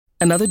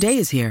Another day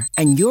is here,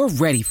 and you're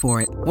ready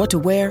for it. What to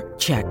wear?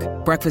 Check.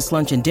 Breakfast,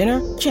 lunch, and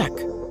dinner? Check.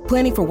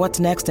 Planning for what's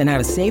next and how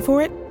to save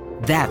for it?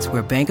 That's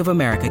where Bank of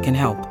America can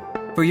help.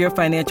 For your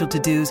financial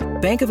to-dos,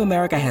 Bank of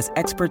America has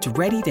experts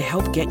ready to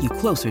help get you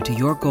closer to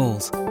your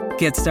goals.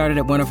 Get started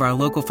at one of our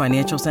local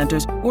financial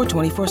centers or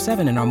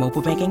 24/7 in our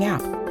mobile banking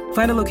app.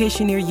 Find a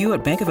location near you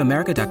at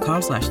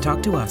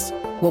bankofamerica.com/talktous.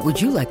 What would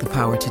you like the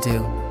power to do?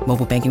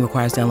 Mobile banking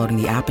requires downloading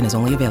the app and is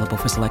only available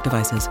for select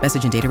devices.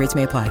 Message and data rates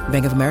may apply.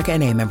 Bank of America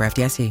N.A., member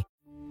FDIC.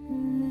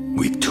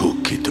 We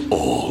took it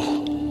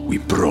all. We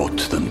brought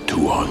them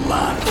to our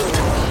land.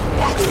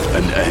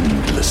 An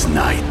endless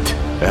night,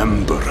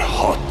 ember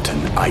hot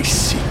and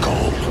icy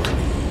cold.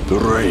 The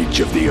rage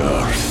of the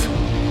earth.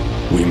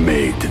 We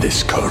made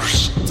this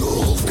curse.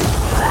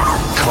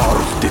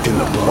 Carved it in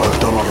the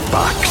blood on our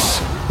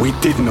backs. We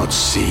did not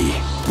see.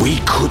 We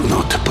could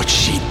not, but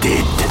she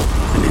did.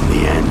 And in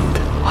the end...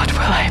 What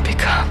will I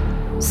become?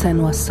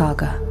 Senua's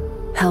Saga.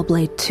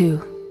 Hellblade 2.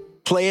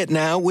 Play it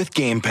now with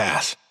Game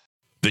Pass.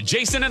 The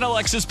Jason and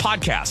Alexis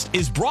podcast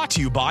is brought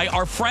to you by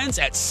our friends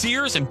at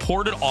Sears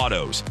Imported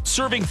Autos,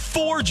 serving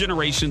 4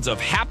 generations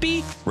of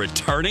happy,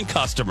 returning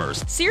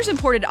customers. Sears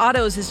Imported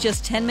Autos is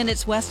just 10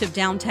 minutes west of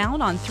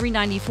downtown on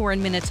 394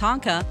 in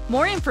Minnetonka.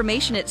 More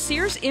information at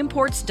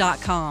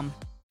SearsImports.com.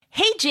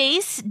 Hey,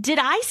 Jace, did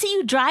I see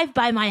you drive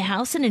by my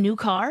house in a new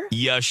car?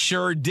 You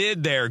sure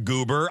did there,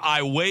 Goober.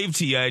 I waved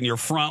to you in your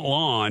front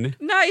lawn.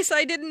 Nice.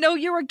 I didn't know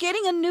you were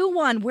getting a new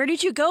one. Where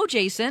did you go,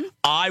 Jason?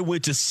 I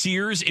went to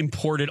Sears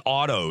Imported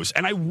Autos,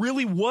 and I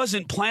really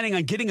wasn't planning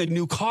on getting a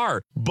new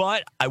car.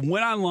 But I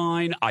went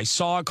online, I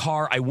saw a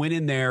car, I went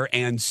in there,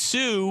 and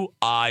Sue,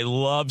 I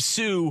love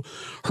Sue,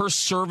 her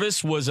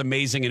service was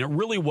amazing, and it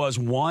really was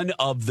one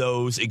of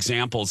those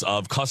examples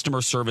of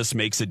customer service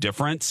makes a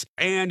difference.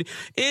 And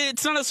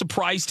it's not a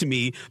surprise to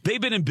me.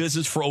 They've been in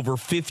business for over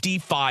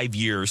 55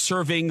 years,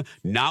 serving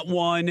not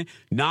 1,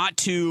 not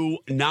 2,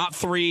 not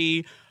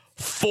 3,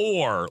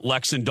 4,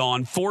 Lex and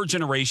Dawn, 4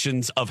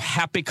 generations of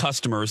happy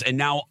customers, and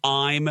now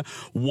I'm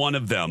one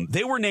of them.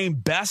 They were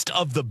named Best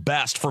of the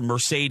Best for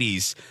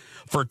Mercedes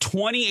for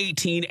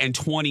 2018 and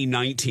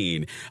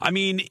 2019. I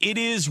mean, it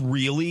is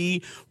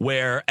really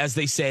where, as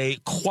they say,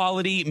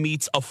 quality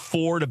meets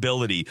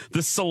affordability.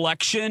 The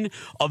selection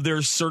of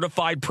their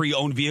certified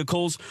pre-owned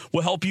vehicles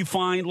will help you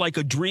find like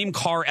a dream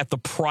car at the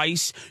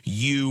price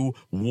you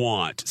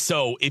want.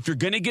 So if you're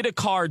going to get a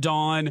car,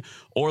 Dawn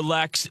or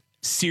Lex,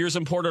 Sears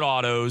Imported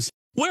Autos.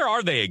 Where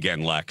are they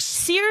again, Lex?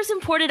 Sears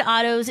Imported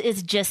Autos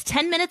is just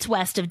 10 minutes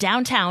west of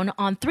downtown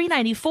on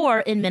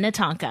 394 in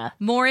Minnetonka.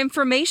 More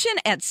information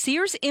at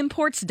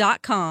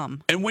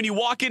SearsImports.com. And when you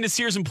walk into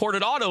Sears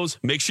Imported Autos,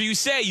 make sure you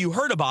say you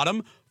heard about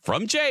them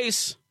from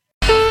Jace.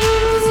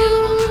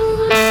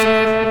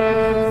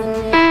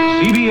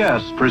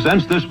 CBS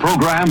presents this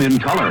program in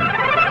color.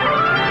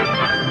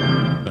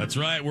 That's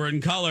right. We're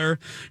in color,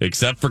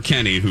 except for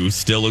Kenny, who's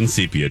still in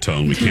sepia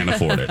tone. We can't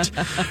afford it.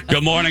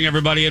 Good morning,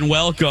 everybody, and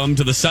welcome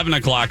to the 7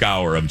 o'clock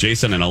hour of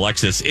Jason and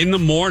Alexis in the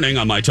morning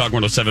on My Talk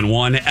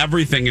 107.1.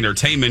 Everything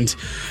entertainment,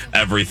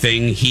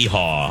 everything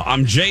hee-haw.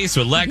 I'm Jace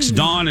with Lex,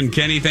 Dawn, and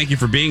Kenny. Thank you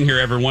for being here,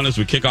 everyone, as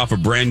we kick off a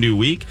brand new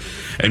week.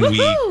 And we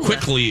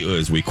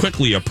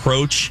quickly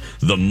approach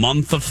the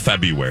month of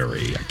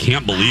February. I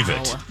can't believe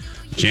it.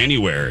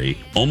 January,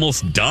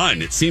 almost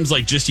done. It seems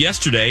like just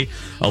yesterday,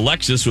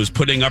 Alexis was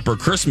putting up her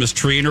Christmas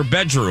tree in her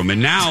bedroom.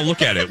 And now,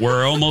 look at it.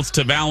 We're almost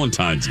to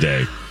Valentine's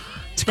Day.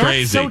 It's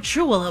crazy. That's so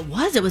true. Well,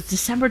 it was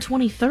December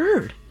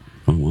 23rd.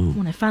 Oh, wow.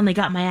 When I finally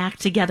got my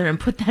act together and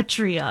put that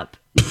tree up.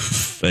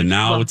 And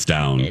now it's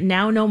down.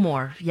 Now no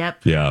more.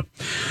 Yep. Yeah.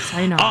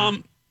 I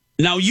know.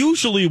 Now,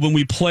 usually when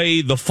we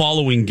play the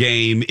following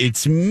game,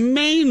 it's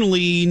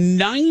mainly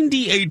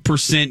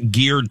 98%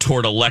 geared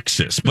toward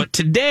Alexis. But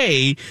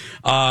today,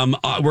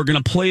 we're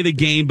going to play the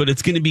game, but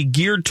it's going to be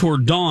geared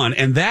toward Dawn.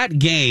 And that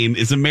game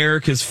is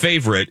America's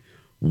favorite.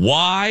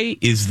 Why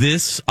is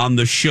this on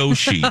the show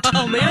sheet?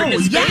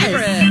 America's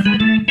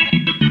favorite.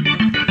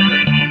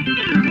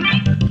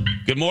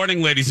 Good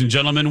morning, ladies and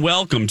gentlemen.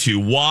 Welcome to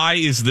Why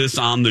Is This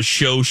on the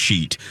Show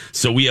Sheet?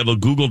 So we have a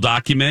Google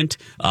document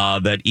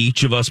that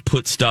each of us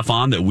put stuff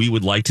on that we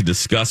would like to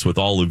discuss with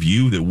all of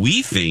you that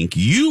we think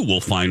you will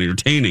find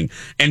entertaining.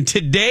 And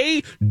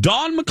today,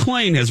 Dawn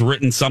McClain has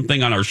written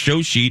something on our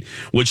show sheet,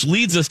 which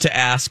leads us to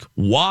ask,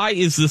 why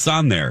is this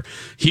on there?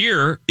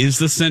 Here is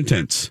the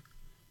sentence.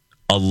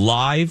 A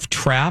live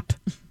trap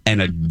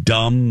and a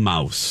dumb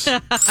mouse.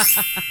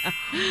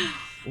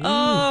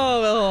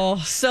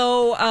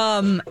 So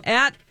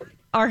at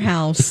our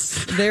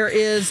house, there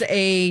is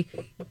a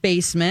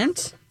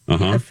basement,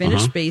 a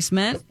finished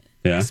basement.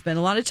 Yeah. I spend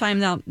a lot of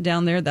time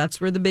down there.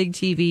 That's where the big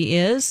TV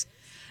is.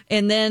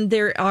 And then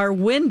there are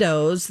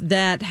windows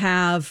that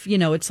have,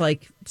 it's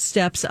like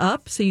steps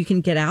up so you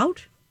can get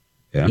out.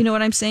 Yeah. You know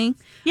what I'm saying?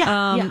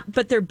 Yeah.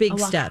 But they're big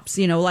steps,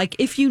 like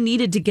if you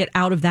needed to get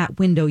out of that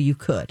window, you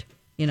could.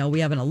 We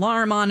have an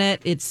alarm on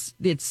it. It's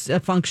a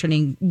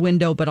functioning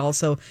window, but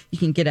also you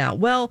can get out.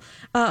 Well,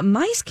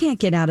 mice can't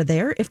get out of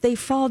there if they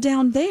fall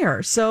down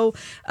there. So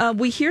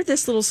we hear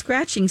this little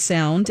scratching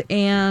sound,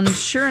 and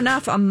sure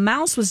enough, a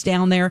mouse was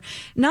down there,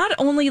 not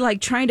only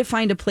like trying to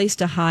find a place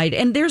to hide,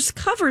 and there's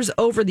covers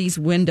over these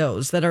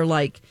windows that are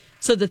like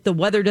so that the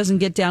weather doesn't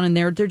get down in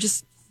there.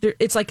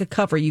 It's like a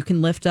cover you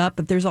can lift up,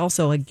 but there's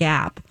also a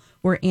gap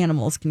where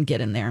animals can get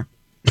in there.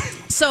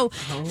 So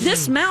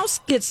this mouse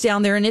gets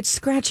down there and it's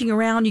scratching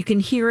around. You can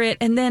hear it.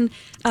 And then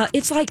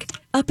it's like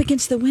up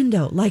against the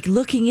window, like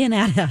looking in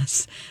at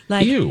us.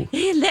 Like, Ew.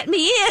 Hey, let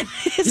me in.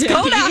 It's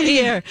cold out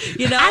here.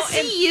 I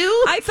see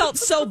you. I felt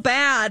so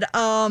bad.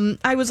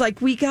 I was like,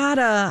 we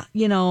gotta,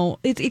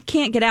 it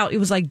can't get out. It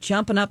was like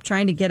jumping up,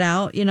 trying to get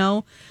out,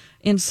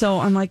 And so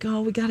I'm like,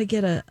 oh, we got to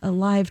get a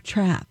live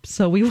trap.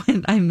 So we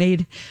went, I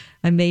made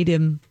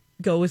him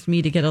go with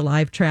me to get a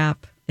live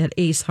trap at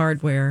Ace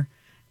Hardware.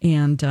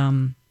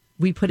 And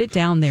we put it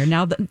down there.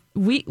 Now,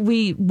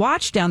 we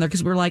watched down there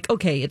because we're like,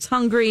 okay, it's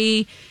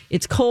hungry,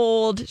 it's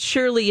cold,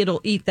 surely it'll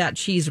eat that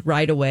cheese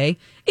right away.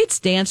 It's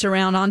dancing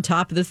around on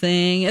top of the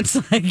thing. It's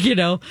like,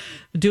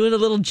 doing a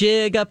little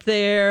jig up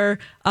there,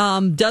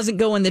 doesn't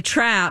go in the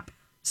trap.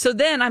 So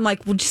then I'm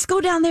like, well, just go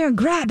down there and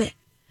grab it.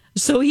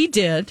 So he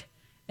did.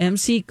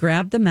 MC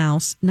grabbed the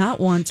mouse,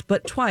 not once,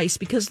 but twice,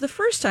 because the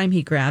first time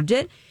he grabbed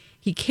it,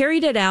 he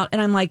carried it out,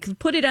 and I'm like,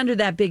 put it under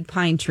that big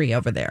pine tree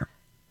over there.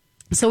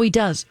 So he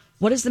does.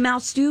 What does the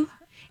mouse do?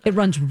 It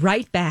runs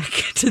right back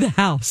to the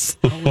house.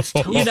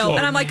 And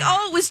I'm like,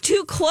 oh, it was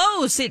too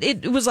close.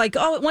 It was like,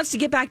 oh, it wants to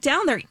get back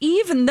down there,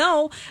 even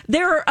though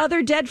there are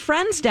other dead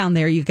friends down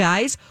there, you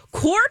guys.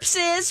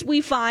 Corpses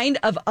we find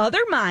of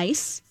other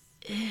mice.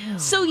 Ew.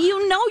 So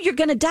you're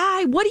going to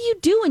die. What are you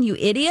doing, you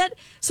idiot?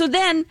 So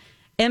then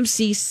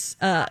MC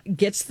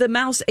gets the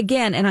mouse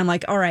again, and I'm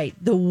like, all right,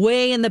 the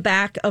way in the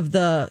back of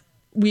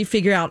we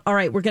figure out, all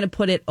right, we're going to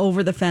put it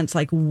over the fence,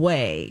 like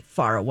way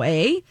far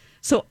away.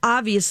 So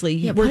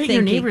obviously, we're put it thinking,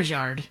 in your neighbor's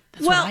yard.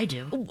 That's what I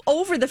do.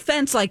 Over the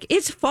fence, like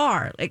it's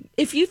far. Like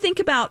if you think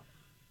about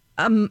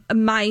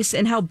mice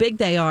and how big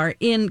they are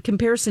in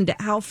comparison to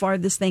how far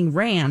this thing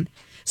ran.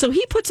 So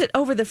he puts it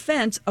over the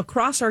fence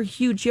across our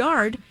huge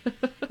yard.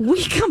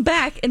 We come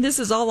back, and this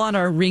is all on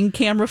our Ring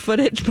camera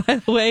footage, by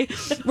the way.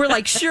 We're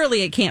like,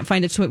 surely it can't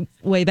find its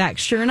way back.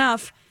 Sure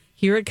enough,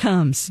 here it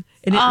comes.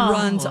 And it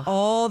runs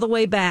all the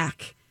way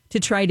back to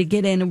try to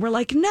get in. And we're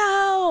like,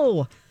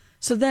 no.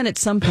 So then at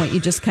some point, you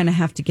just kind of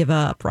have to give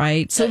up,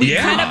 right? So we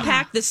kind of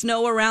pack the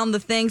snow around the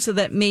thing so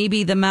that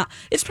maybe the mouse,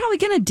 it's probably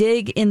going to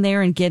dig in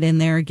there and get in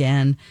there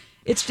again.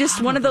 It's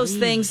just one of those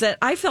things that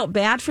I felt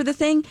bad for the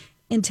thing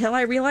until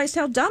I realized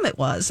how dumb it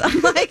was.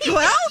 I'm like,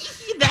 well,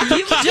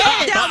 you've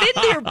jumped down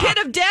into your pit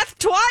of death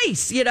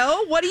twice.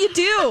 What do you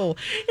do?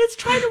 It's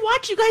trying to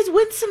watch you guys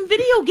win some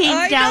video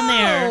games down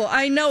there.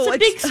 I know. It's a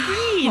big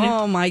screen.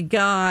 Oh, my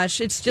gosh.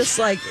 It's just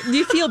like,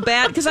 you feel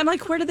bad because I'm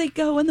like, where do they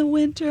go in the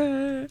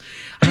winter?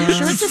 Are you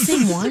sure it's the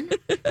same one?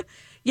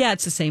 Yeah,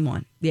 it's the same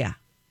one. Yeah.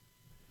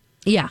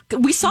 Yeah,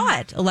 we saw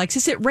it,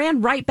 Alexis. It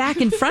ran right back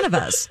in front of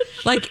us,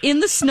 like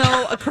in the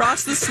snow,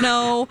 across the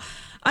snow.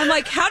 I'm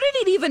like, how did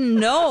it even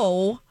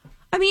know?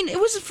 I mean,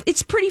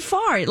 it's pretty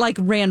far. It like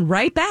ran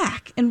right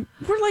back. And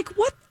we're like,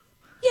 what?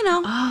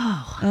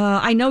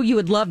 I know you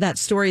would love that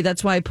story.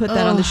 That's why I put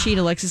that on the sheet,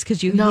 Alexis,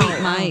 because you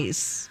hate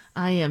mice.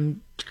 I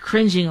am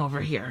cringing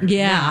over here.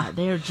 Yeah.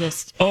 They're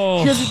just,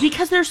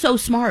 because they're so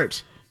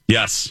smart.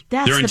 Yes,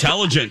 they're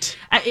intelligent.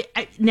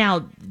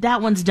 Now,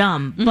 that one's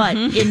dumb, but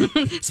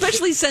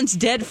especially since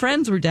dead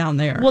friends were down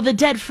there. Well, the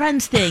dead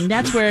friends thing,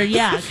 that's where,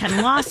 it kind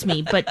of lost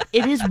me. But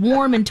it is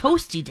warm and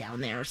toasty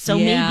down there. So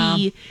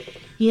maybe,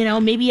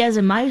 maybe as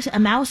a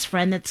mouse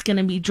friend that's going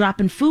to be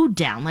dropping food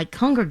down, like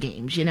Hunger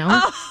Games,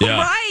 Oh, yeah.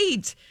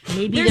 Right.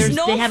 Maybe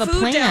they have a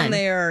food plan down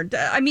there.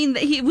 I mean,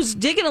 he was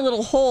digging a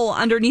little hole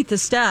underneath the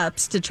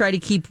steps to try to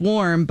keep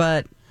warm,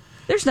 but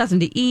there's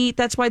nothing to eat.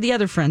 That's why the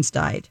other friends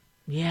died.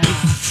 Yeah.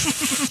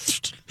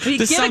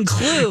 This sounds,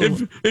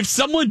 clue. If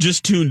someone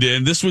just tuned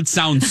in, this would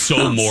sound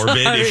so morbid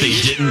if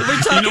they didn't.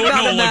 We're talking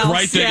about a mouse. Like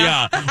right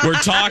there, we're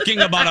talking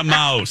about a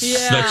mouse.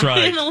 Yeah. That's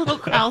right. In a little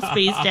crawl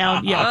space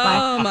down.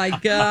 My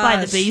god.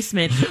 By the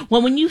basement.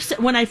 Well,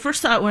 when I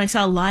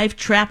saw a live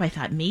trap, I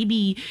thought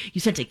maybe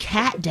you sent a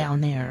cat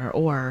down there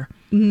or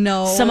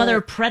some other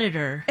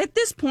predator. At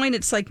this point,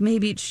 it's like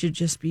maybe it should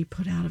just be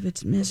put out of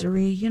its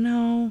misery,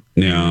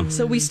 Yeah.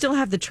 So we still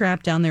have the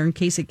trap down there in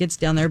case it gets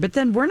down there, but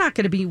then we're not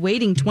going to be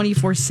waiting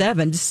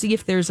 24/7 to see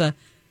if there's a.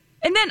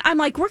 And then I'm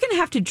like, we're going to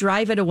have to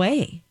drive it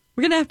away.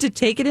 We're going to have to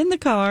take it in the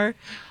car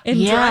and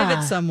drive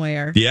it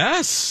somewhere.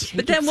 Yes.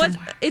 But then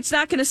it's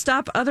not going to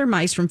stop other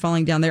mice from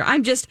falling down there.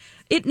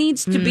 It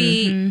needs to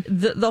be,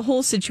 the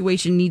whole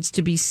situation needs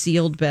to be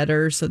sealed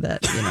better so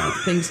that,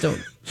 things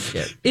don't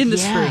get in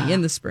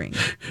the spring.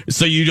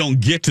 So you don't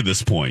get to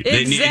this point.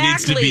 Exactly. It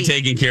needs to be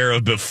taken care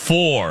of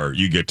before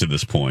you get to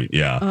this point.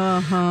 Yeah.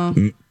 Uh-huh.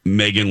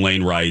 Megan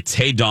Lane writes,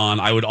 "Hey Dawn,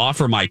 I would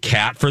offer my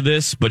cat for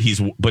this, but he's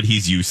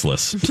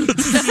useless."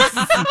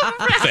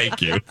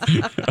 Thank you.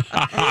 You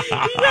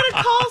gotta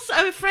call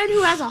a friend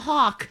who has a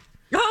hawk.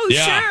 Oh,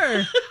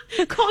 Yeah.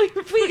 sure. Call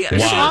your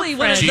Wow. Surely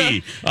one of the-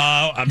 Gee.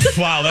 Wow,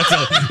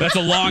 that's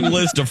a long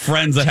list of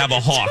friends that have a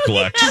hawk,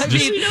 Lex. I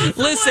mean,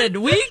 listen,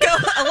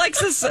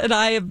 Alexis and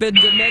I have been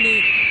to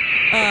many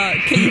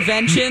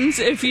conventions,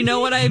 if you know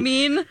what I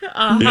mean.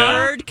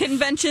 Bird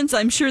conventions.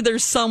 I'm sure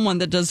there's someone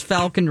that does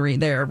falconry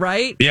there,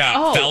 right? Yeah,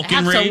 Oh,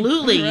 falconry.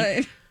 absolutely.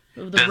 Right.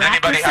 The Does Raptor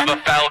anybody have Center? a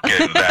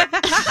falcon that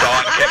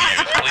Dawn can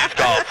use? Please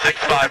call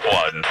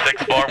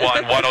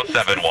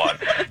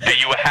 651-641-1071. Do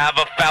you have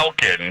a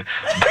falcon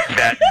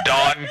that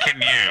Dawn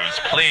can use?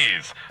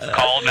 Please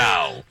call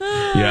now.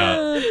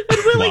 Yeah. And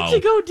willing to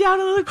go down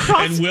on the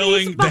crawl And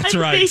willing, space by that's the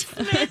right.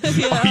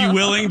 basement. Are you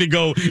willing to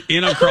go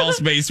in a crawl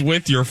space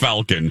with your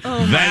falcon?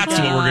 That's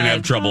what we're going to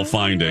have trouble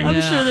finding. I'm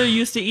sure they're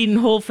used to eating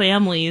whole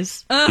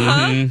families, let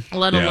Yeah.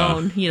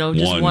 alone,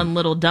 just one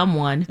little dumb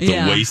one. It's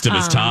a waste of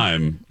his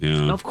time.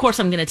 Yeah. Of course,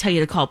 I'm going to tell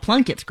you to call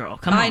Plunkett's girl.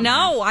 Come on. I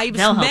know. I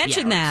They'll help you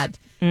mentioned out. that.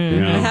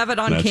 Yeah, I have it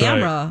on that's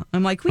camera. right.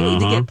 I'm like, we need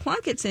to get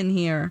Plunkett's in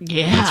here.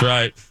 Yeah. That's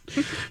right.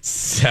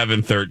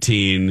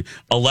 7:13.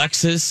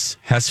 Alexis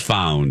has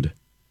found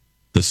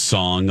the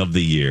song of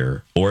the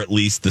year, or at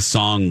least the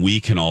song we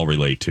can all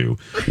relate to.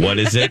 What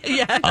is it?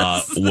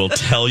 Yes. We'll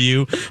tell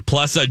you.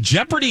 Plus,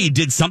 Jeopardy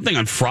did something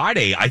on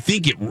Friday. I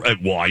think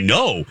I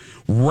know.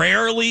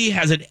 Rarely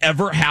has it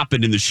ever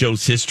happened in the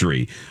show's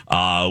history.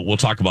 We'll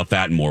talk about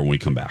that and more when we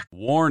come back.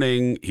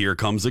 Warning, here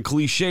comes a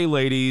cliche,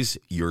 ladies.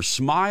 Your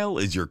smile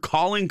is your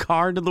calling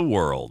card to the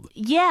world.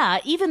 Yeah,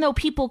 even though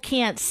people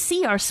can't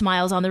see our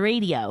smiles on the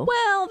radio.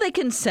 Well, they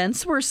can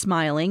sense we're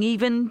smiling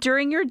even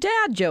during your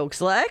dad jokes,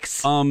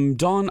 Lex.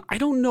 Dawn, I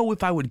don't know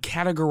if I would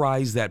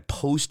categorize that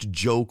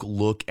post-joke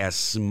look as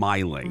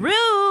smiling.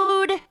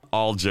 Rude.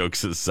 All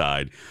jokes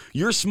aside,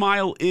 your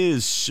smile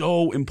is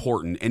so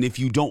important, and if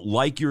you don't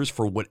like yours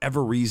for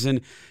whatever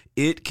reason,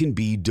 it can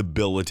be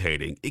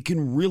debilitating. It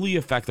can really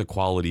affect the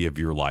quality of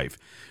your life.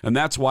 And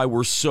that's why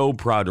we're so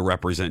proud to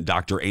represent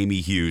Dr.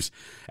 Amy Hughes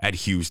at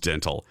Hughes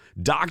Dental.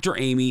 Dr.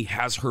 Amy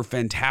has her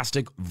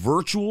fantastic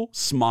virtual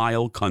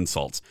smile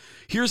consults.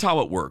 Here's how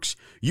it works.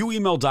 You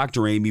email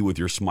Dr. Amy with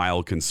your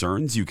smile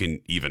concerns. You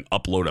can even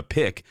upload a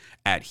pic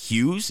at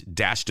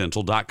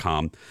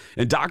hughes-dental.com,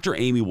 and Dr.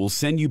 Amy will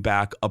send you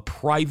back a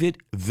private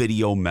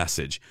video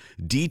message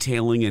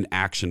detailing an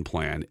action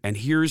plan. And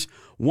here's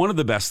one of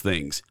the best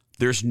things.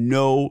 There's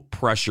no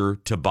pressure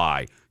to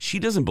buy. She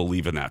doesn't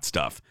believe in that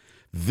stuff.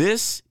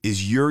 This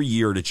is your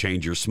year to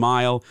change your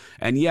smile.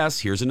 And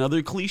yes, here's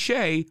another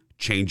cliche,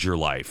 change your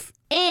life.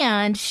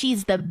 And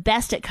she's the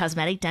best at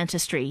cosmetic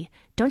dentistry.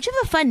 Don't you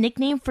have a fun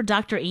nickname for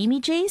Dr. Amy,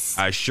 Jace?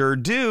 I sure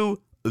do.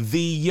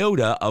 The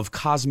Yoda of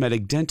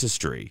cosmetic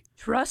dentistry.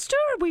 Trust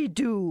her, we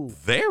do.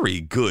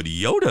 Very good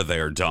Yoda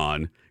there,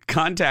 Dawn.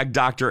 Contact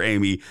Dr.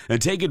 Amy and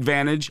take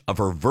advantage of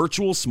her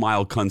virtual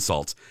smile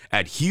consults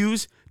at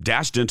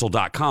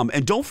hughes-dental.com.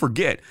 And don't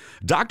forget,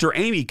 Dr.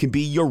 Amy can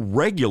be your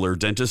regular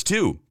dentist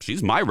too.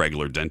 She's my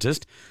regular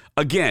dentist.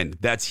 Again,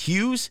 that's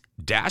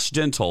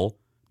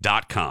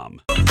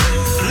hughes-dental.com.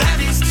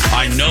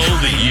 I know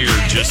the year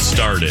just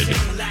started,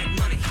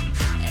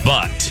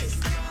 but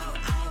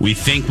we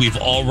think we've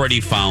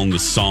already found the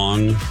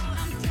song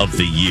of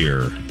the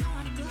year.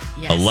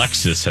 Yes.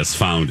 Alexis has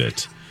found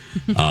it.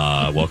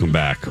 Welcome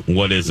back.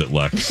 What is it,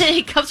 Lex?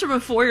 It comes from a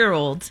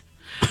 4-year-old.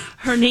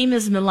 Her name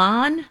is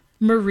Milan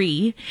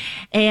Marie,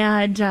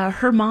 and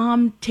her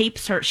mom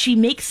tapes her. She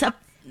makes up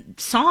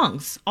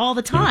songs all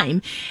the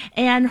time,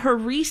 and her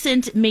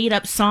recent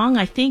made-up song,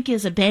 I think,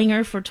 is a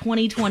banger for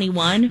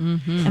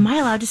 2021. Am I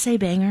allowed to say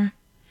banger?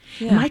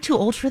 Am I too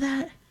old for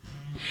that?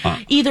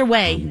 Either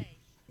way.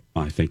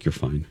 I think you're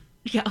fine.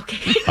 Yeah,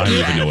 okay. I don't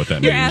even know what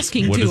that You're means.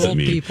 asking what two does it old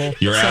mean? people,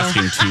 You're so-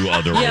 asking two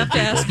other You old have to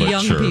people, ask but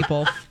young sure.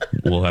 people.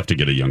 We'll have to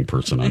get a young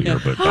person on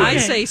here, but I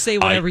say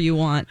whatever you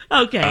want.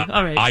 Okay,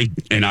 all right.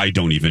 I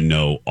don't even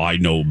know. I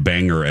know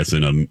banger as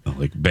in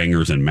like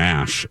bangers and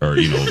mash, or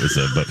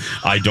but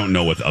I don't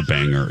know what a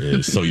banger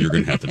is. So you're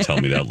gonna have to tell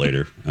me that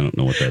later. I don't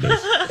know what that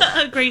is.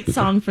 A great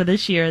song for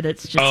this year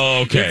that's just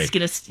okay. It's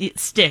gonna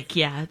stick.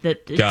 Yeah,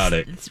 Got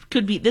it. This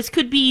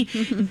could be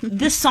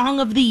the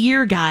song of the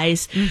year,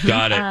 guys.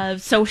 Got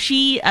it. So she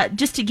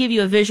just to give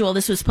you a visual,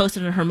 this was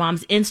posted on her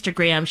mom's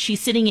Instagram.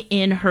 She's sitting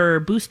in her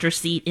booster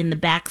seat in the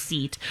back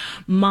seat.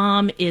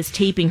 Mom is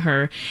taping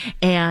her,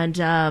 and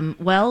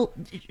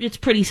it's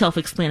pretty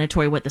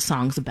self-explanatory what the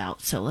song's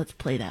about. So let's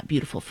play that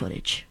beautiful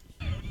footage.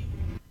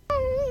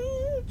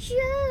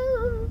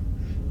 You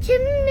to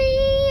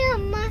me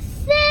and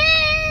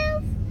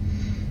myself,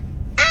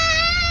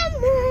 I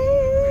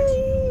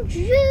want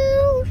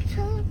you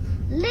to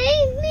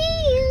leave me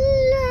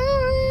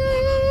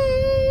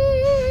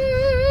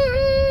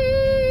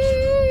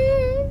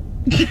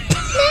alone. Leave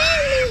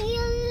me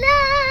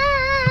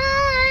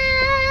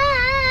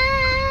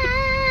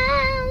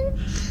alone.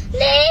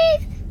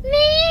 Leave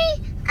me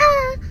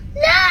alone.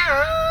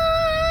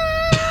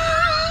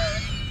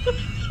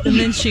 And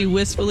then she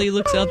wistfully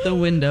looks out the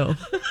window.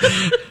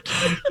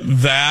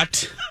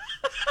 That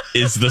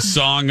is the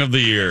song of the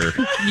year.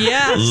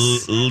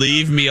 Yes.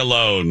 Leave me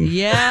alone.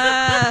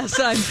 Yes,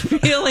 I'm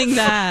feeling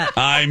that.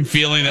 I'm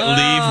feeling it.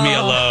 Leave me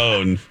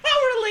alone. How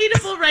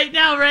relatable right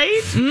now,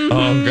 right?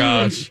 Oh,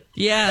 gosh.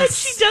 Yes. And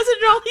she does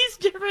it in all these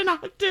different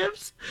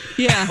octaves.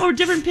 Yeah. Or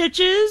different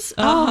pitches.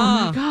 Oh,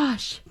 my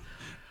gosh.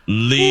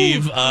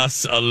 Leave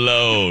us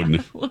alone.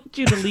 I want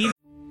you to leave.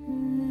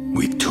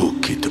 We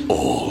took it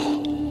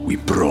all. We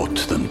brought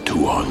them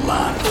to our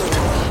land.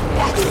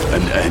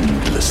 An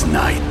endless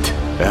night,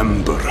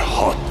 ember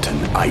hot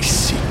and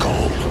icy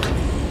cold.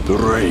 The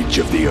rage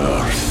of the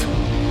earth.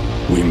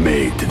 We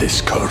made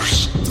this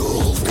curse.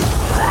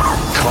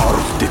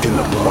 Carved it in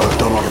the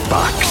blood on our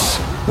backs.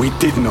 We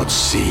did not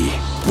see.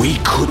 We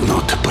could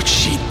not, but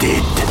she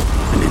did.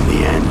 And in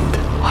the end,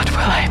 What will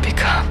I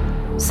become?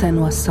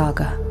 Senwa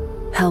Saga.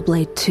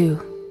 Hellblade 2.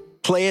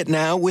 Play it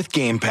now with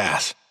Game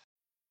Pass.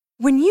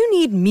 When you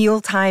need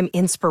mealtime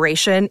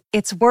inspiration,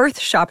 it's worth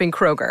shopping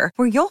Kroger,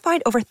 where you'll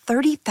find over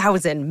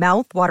 30,000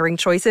 mouth-watering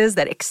choices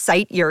that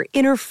excite your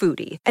inner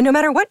foodie. And no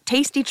matter what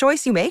tasty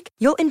choice you make,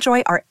 you'll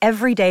enjoy our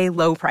everyday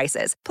low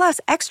prices, plus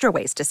extra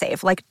ways to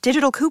save, like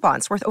digital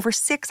coupons worth over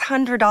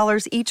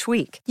 $600 each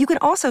week. You can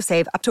also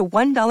save up to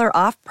 $1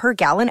 off per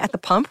gallon at the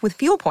pump with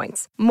fuel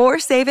points. More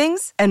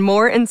savings and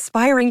more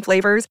inspiring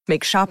flavors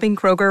make shopping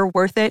Kroger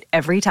worth it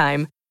every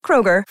time.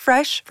 Kroger,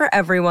 fresh for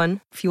everyone.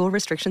 Fuel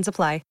restrictions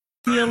apply.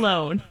 Be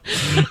alone.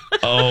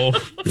 Oh,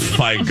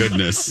 my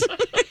goodness.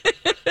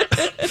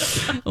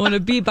 I want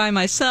to be by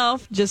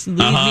myself. Just leave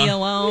me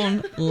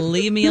alone.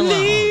 Leave me alone.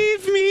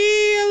 Leave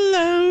me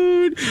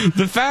alone.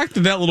 The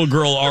fact that little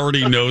girl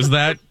already knows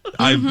that,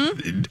 I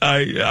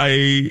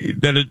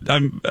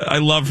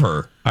love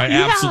her. I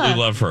absolutely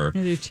love her.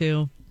 I do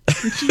too.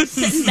 She's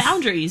setting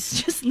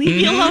boundaries. Just leave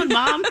me alone,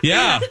 Mom.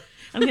 Yeah.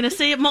 I'm going to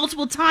say it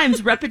multiple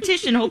times.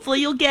 Repetition.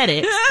 Hopefully you'll get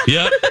it.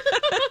 Yep.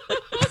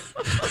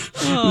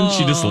 And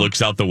she just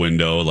looks out the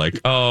window like,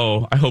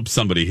 oh, I hope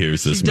somebody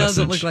hears this She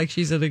doesn't message. look like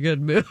she's in a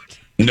good mood.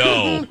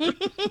 No,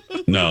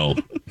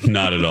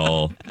 not at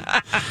all.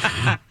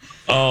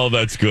 Oh,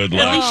 that's good, At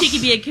Lex. least she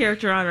could be a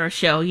character on our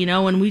show,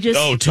 when we just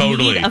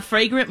totally need a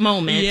fragrant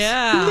moment.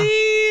 Yeah.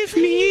 Leave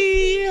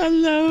me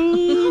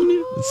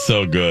alone.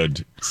 So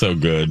good. So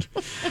good.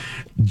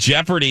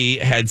 Jeopardy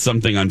had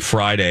something on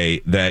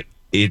Friday that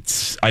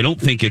I don't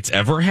think it's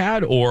ever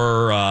had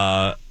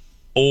or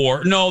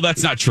no,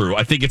 that's not true.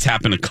 I think it's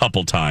happened a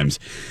couple times.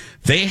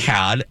 They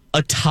had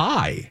a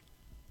tie.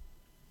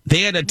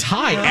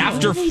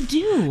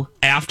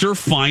 After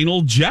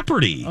Final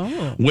Jeopardy,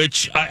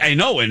 which I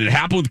know, and it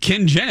happened with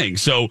Ken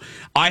Jennings. So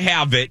I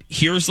have it.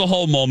 Here's the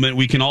whole moment.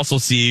 We can also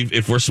see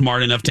if we're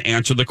smart enough to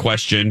answer the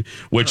question,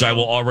 which I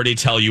will already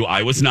tell you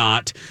I was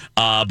not.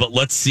 But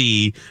let's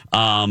see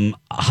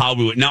how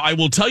we would. Now, I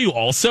will tell you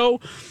also,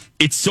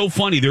 it's so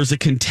funny. There's a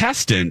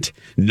contestant,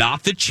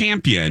 not the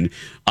champion.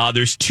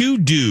 There's two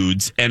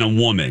dudes and a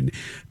woman.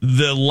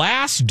 The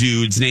last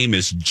dude's name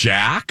is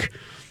Jack.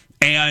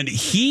 And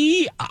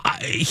he's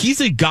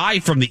a guy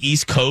from the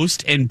East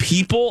Coast, and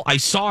people I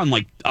saw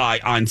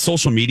on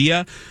social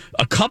media,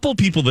 a couple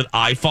people that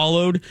I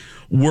followed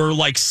were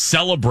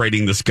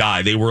celebrating this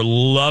guy. They were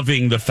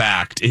loving the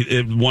fact.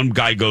 One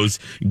guy goes,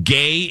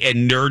 gay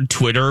and nerd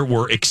Twitter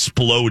were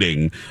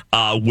exploding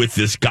with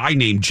this guy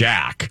named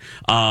Jack.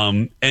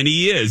 And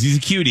he's a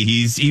cutie.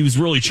 He was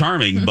really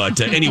charming. But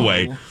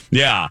anyway,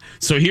 yeah.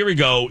 So here we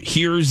go.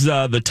 Here's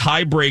the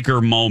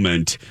tiebreaker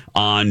moment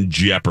on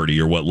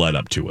Jeopardy, or what led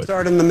up to it.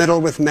 Start in the middle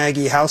with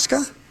Maggie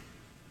Hauska.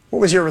 What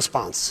was your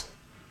response?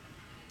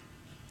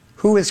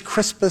 Who is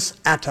Crispus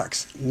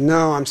Attucks?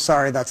 No, I'm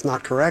sorry, that's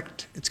not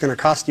correct. It's going to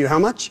cost you how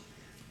much?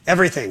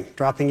 Everything,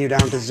 dropping you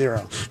down to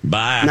 0.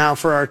 Bye. Now,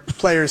 for our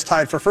players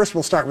tied for first,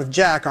 we'll start with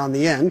Jack on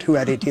the end, who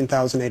had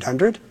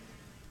 18,800.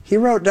 He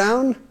wrote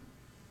down,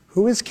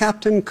 who is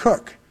Captain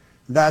Cook?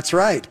 That's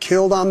right,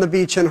 killed on the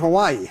beach in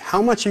Hawaii.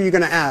 How much are you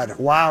going to add?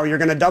 Wow, you're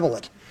going to double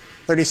it.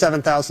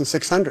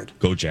 37,600.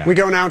 Go, Jack. We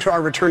go now to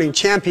our returning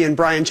champion,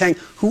 Brian Chang,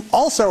 who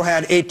also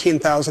had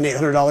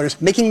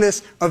 $18,800, making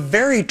this a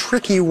very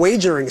tricky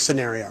wagering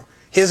scenario.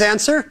 His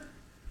answer?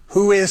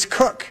 Who is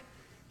Cook?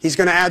 He's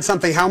going to add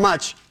something. How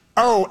much?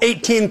 Oh,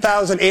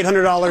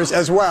 $18,800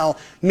 as well,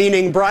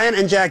 meaning Brian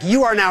and Jack,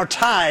 you are now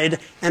tied,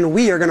 and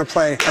we are going to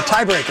play a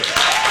tiebreaker.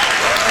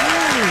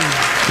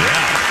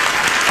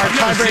 Our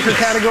tiebreaker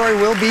category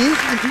will be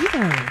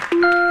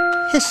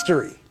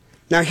history.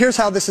 Now, here's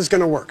how this is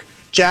going to work.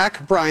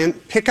 Jack, Brian,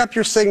 pick up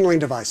your signaling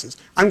devices.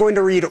 I'm going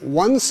to read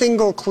one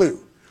single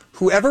clue.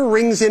 Whoever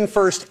rings in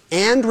first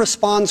and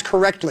responds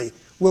correctly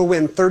will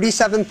win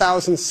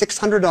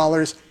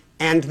 $37,600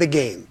 and the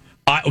game.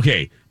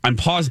 Okay, I'm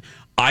pausing.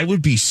 I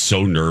would be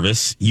so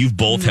nervous. You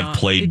both have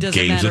played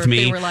games with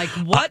me. They were like,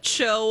 what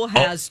show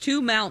has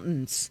two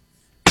mountains?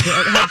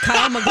 Had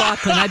Kyle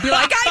MacLachlan. I'd be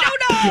like, I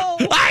don't know.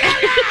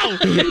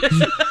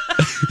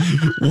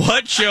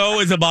 What show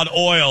is about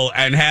oil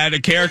and had a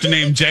character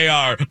named JR?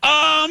 It's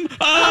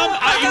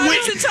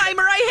a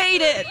timer. I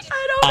hate it.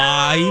 I don't know.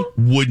 I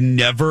would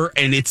never,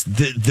 and it's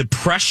the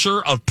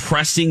pressure of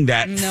pressing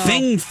that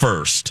thing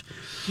first.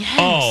 Yes.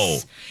 Oh,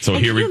 so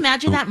and here can you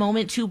imagine that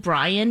moment too,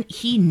 Brian?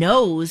 He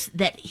knows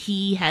that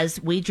he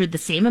has wagered the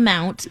same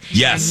amount.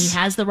 Yes. And he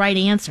has the right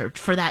answer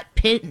for that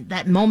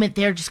that moment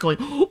there, just going,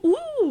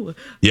 ooh,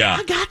 yeah,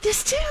 I got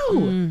this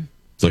too.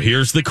 So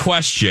here's the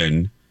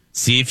question.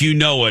 See if you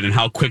know it and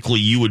how quickly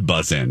you would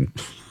buzz in.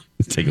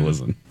 Take a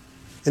listen.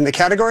 In the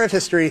category of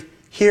history,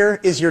 here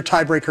is your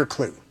tiebreaker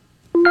clue.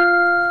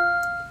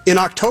 In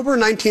October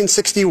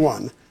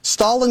 1961,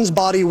 Stalin's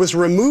body was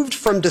removed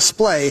from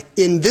display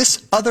in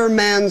this other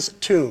man's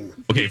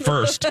tomb. Okay,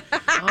 first,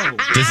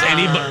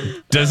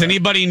 does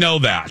anybody know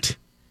that?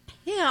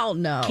 Hell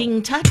no.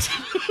 King Tut.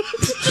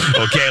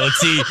 Okay, let's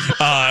see.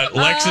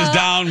 Lex is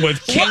down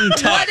with King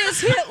Tut. What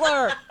is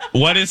Hitler?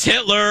 What is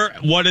Hitler?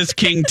 What is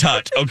King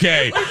Tut?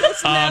 Okay,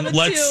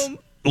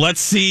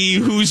 let's see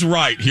who's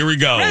right. Here we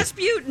go.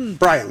 Rasputin.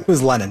 Brian.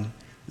 Who's Lenin?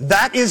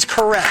 That is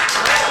correct.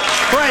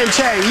 Brian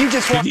Chang, you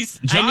just won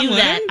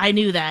I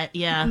knew that.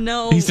 Yeah.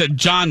 No. He said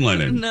John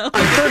Lennon. No.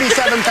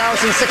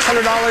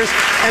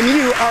 $37,600, and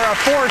you are a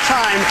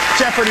 4-time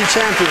Jeopardy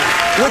champion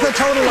with a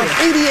total of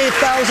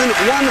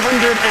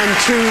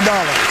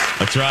 $88,102.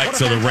 That's right.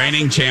 So the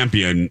reigning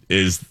champion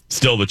is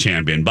still the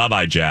champion.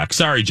 Bye-bye, Jack.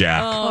 Sorry,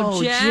 Jack.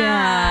 Oh,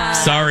 Jack.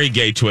 Sorry,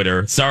 gay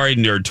Twitter. Sorry,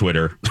 nerd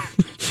Twitter.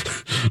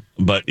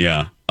 But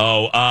yeah.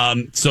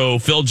 So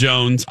Phil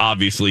Jones,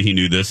 obviously he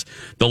knew this.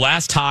 The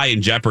last tie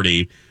in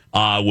Jeopardy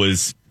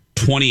was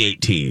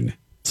 2018.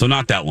 So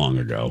not that long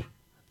ago.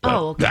 But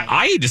okay.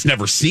 I had just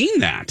never seen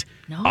that.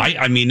 No.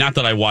 I mean, not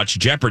that I watch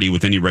Jeopardy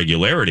with any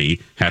regularity.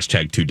 #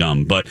 too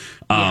dumb. But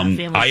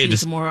Family I had Feud's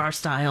just more our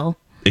style.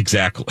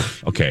 Exactly.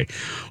 Okay.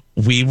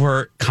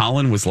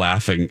 Colin was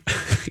laughing.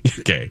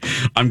 Okay.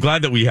 I'm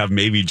glad that we have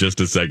maybe just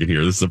a second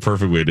here. This is a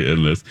perfect way to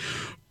end this.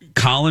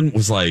 Colin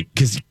was like,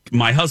 because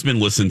my husband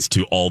listens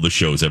to all the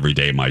shows every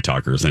day, My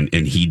Talkers, and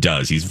he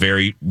does. He's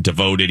very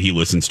devoted. He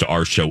listens to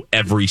our show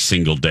every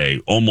single day,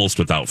 almost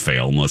without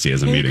fail, unless he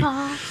has a meeting.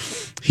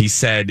 He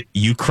said,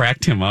 you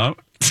cracked him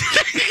up.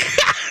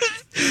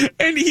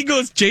 And he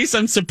goes, Jace,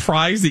 I'm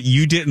surprised that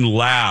you didn't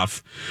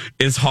laugh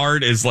as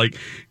hard as, like,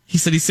 he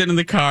said he's sitting in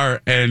the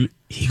car and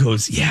he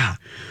goes, yeah,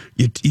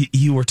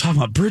 you were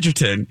talking about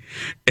Bridgerton.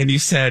 And you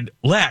said,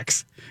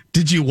 Lex,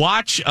 did you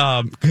watch,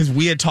 because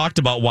we had talked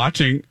about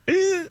watching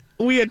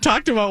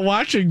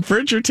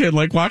Bridgerton,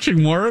 like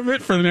watching more of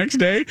it for the next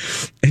day.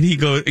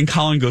 And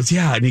Colin goes,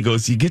 yeah. And he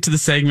goes, you get to the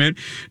segment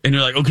and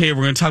you're like, okay,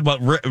 we're going to talk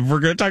about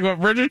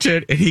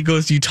Bridgerton. And he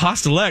goes, you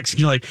tossed to Lex. And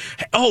you're like,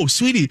 oh,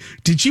 sweetie,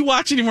 did you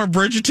watch any more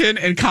Bridgerton?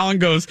 And Colin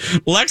goes,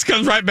 Lex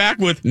comes right back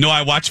with, no,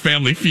 I watched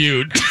Family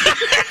Feud.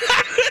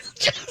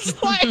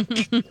 Just like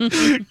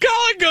Colin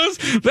goes,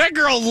 that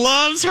girl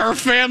loves her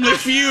Family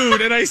Feud.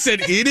 And I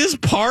said, it is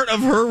part of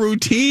her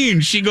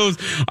routine. She goes,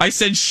 I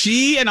said,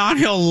 she and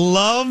Angel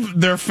love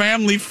their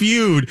Family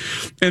Feud.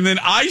 And then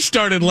I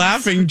started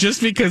laughing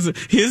just because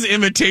his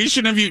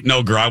imitation of you.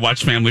 No, girl, I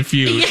watch Family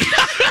Feud.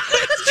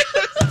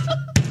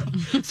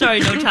 Sorry,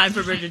 no time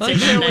for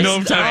Bridgerton.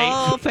 No time.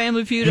 All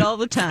Family Feud all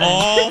the time.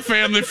 All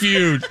Family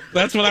Feud.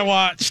 That's what I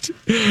watched.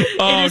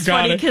 Oh, it is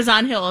funny because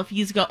Angel, if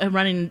he's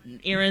running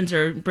errands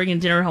or bringing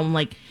dinner home,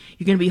 like,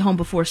 you're going to be home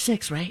before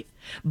 6, right?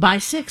 By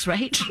 6,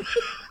 right?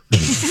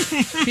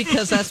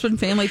 Because that's when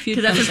Family Feud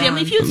comes on. That's when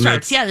Family Feud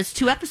starts. Yeah, there's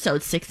 2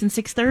 episodes, 6 and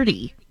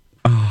 6:30.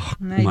 Oh,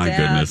 my dad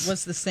goodness.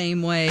 Was the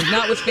same way.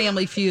 Not with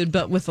Family Feud,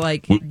 but with,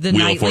 like, the Wheel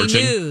nightly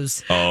Fortune?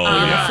 news. Oh,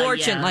 Wheel yeah. of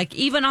Fortune. Yeah. Like,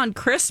 even on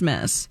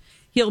Christmas,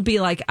 he'll be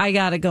like, I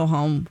got to go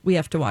home. We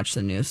have to watch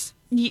the news.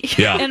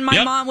 Yeah. And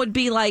my mom would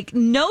be like,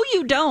 no,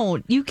 you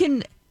don't. You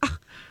can...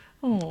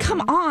 Come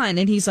on.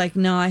 And he's like,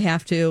 no, I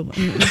have to.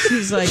 And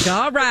she's like,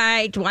 all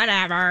right,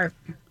 whatever.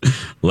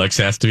 Lex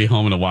has to be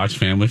home to watch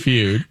Family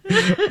Feud.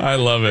 I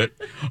love it.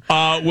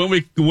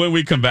 When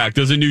we come back,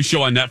 there's a new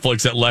show on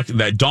Netflix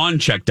that Dawn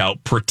checked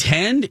out.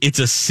 Pretend It's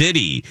a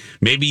City.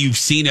 Maybe you've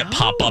seen it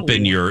pop up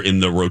in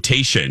the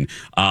rotation.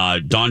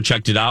 Dawn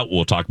checked it out.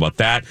 We'll talk about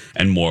that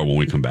and more when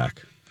we come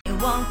back.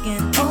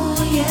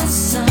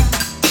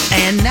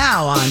 And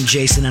now on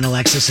Jason and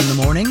Alexis in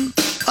the Morning,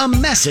 a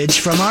message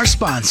from our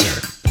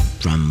sponsor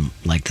from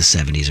like the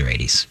 70s or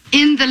 80s.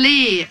 In the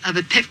lee of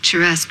a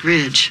picturesque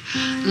ridge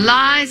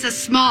lies a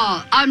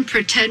small,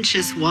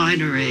 unpretentious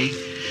winery,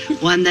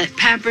 one that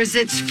pampers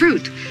its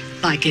fruit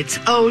like its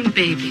own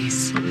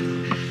babies.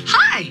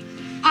 Hi,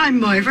 I'm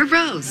Moira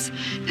Rose,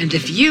 and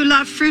if you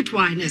love fruit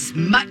wine as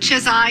much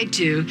as I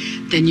do,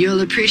 then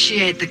you'll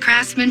appreciate the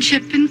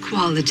craftsmanship and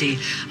quality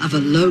of a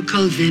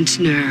local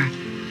vintner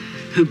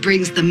who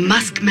brings the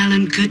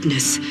muskmelon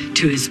goodness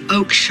to his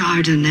oak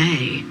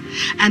Chardonnay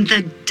and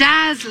the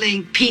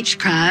dazzling peach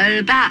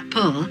crab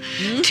apple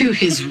to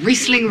his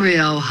Riesling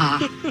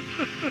Rioja.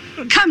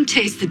 Come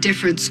taste the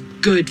difference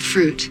good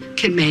fruit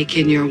can make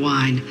in your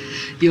wine.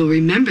 You'll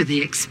remember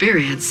the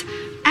experience,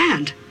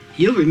 and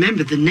you'll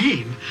remember the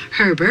name,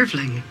 Herb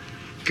Ervlinger,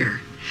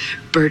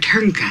 Bert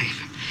Herngreif.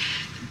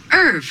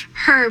 Irv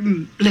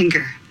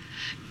Hermlinger.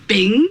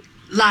 Bing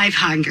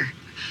Livehanger.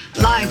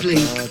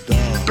 Liveling.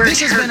 Bert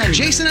This has been a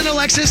Jason and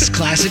Alexis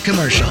classic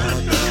commercial.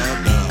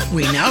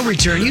 We now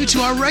return you to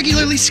our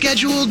regularly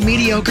scheduled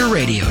mediocre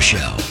radio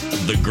show.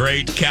 The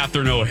great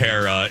Catherine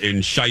O'Hara in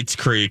Schitt's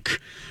Creek.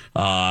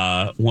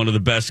 One of the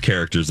best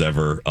characters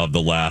ever of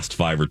the last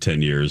 5 or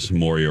 10 years,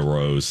 Moria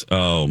Rose.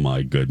 Oh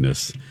my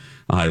goodness.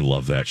 I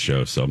love that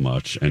show so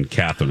much. And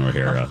Catherine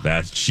O'Hara,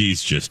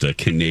 she's just a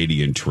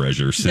Canadian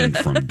treasure sent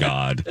from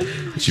God.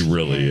 She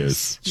really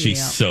is.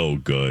 She's so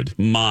good.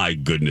 My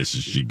goodness,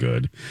 is she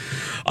good.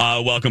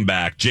 Welcome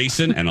back.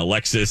 Jason and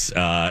Alexis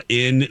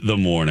in the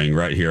morning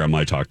right here on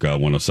My Talk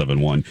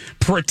 107.1.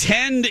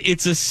 Pretend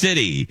it's a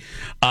city.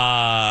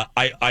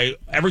 I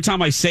every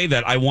time I say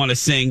that, I want to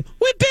sing,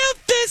 we built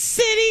this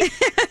city.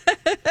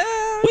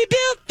 We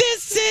built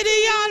this city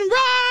on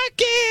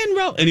rock and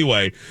roll.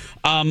 Anyway,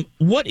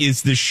 what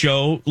is this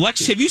show?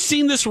 Lex, have you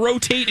seen this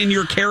rotate in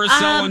your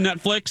carousel on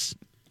Netflix?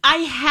 I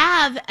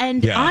have,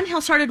 and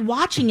Angel started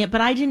watching it,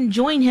 but I didn't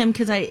join him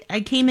because I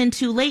came in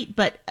too late.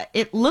 But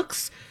it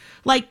looks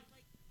like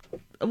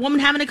a woman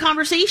having a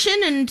conversation,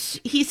 and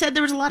he said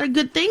there was a lot of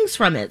good things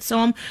from it. So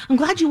I'm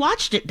glad you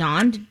watched it,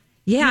 Dawn.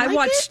 Yeah, I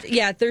watched.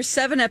 Yeah, there's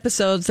 7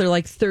 episodes. They're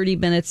like 30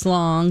 minutes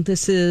long.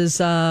 This is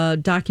a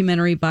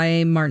documentary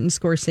by Martin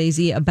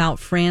Scorsese about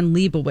Fran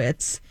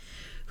Lebowitz,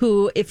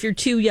 who, if you're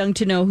too young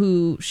to know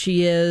who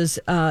she is,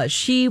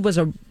 she was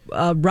a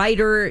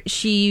writer.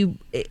 She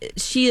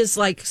is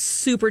like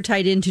super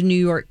tied into New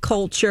York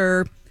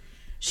culture.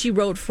 She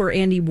wrote for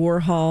Andy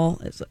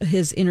Warhol,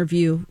 his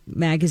Interview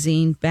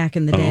magazine back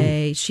in the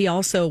day. She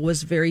also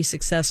was very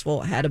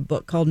successful, had a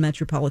book called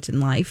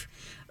Metropolitan Life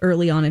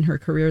early on in her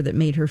career that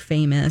made her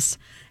famous.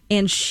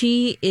 And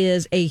she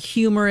is a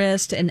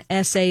humorist, an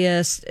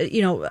essayist.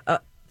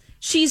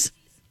 She's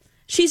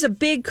a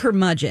big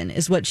curmudgeon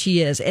is what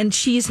she is. And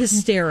she's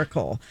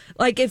hysterical.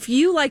 Like, if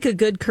you like a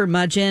good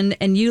curmudgeon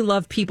and you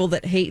love people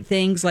that hate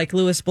things like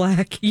Louis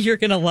Black, you're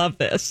going to love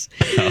this.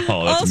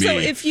 Also,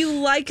 if you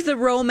like the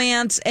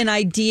romance and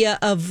idea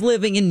of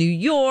living in New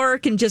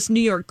York and just New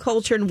York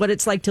culture and what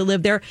it's like to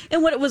live there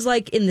and what it was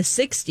like in the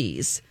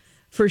 60s,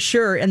 for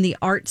sure, and the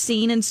art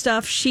scene and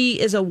stuff, she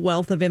is a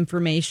wealth of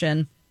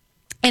information.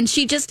 And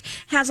she just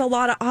has a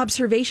lot of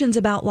observations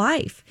about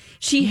life.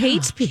 She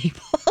hates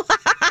people,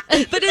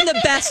 but in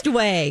the best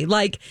way.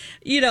 Like,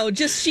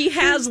 just she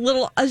has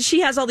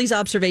all these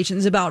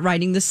observations about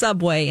riding the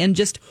subway and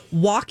just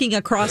walking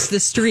across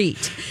the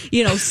street.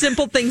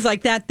 Simple things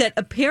like that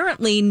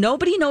apparently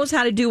nobody knows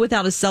how to do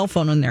without a cell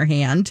phone in their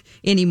hand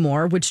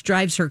anymore, which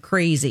drives her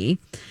crazy.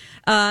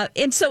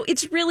 And so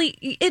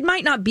it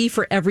might not be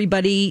for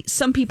everybody.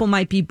 Some people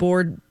might be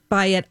bored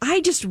by it.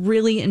 I just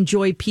really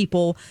enjoy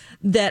people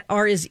that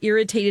are as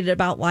irritated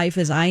about life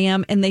as I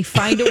am, and they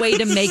find a way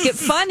to make it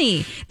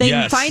funny.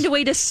 They find a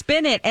way to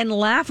spin it and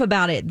laugh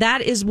about it.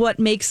 That is what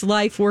makes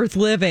life worth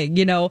living,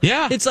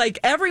 Yeah. It's like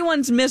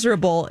everyone's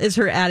miserable is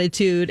her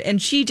attitude,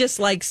 and she just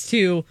likes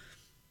to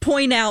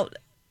point out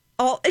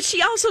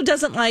she also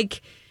doesn't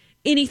like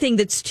anything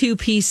that's too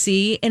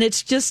PC, and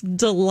it's just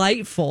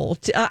delightful.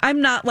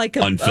 I'm not like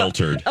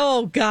unfiltered.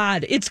 Oh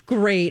God, it's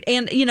great.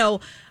 And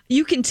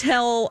you can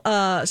tell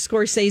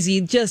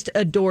Scorsese just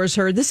adores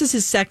her. This is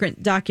his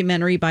second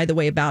documentary, by the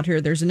way, about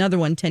her. There's another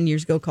one 10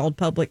 years ago called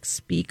Public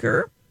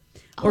Speaker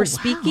or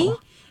Speaking.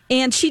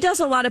 And she does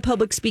a lot of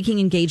public speaking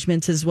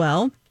engagements as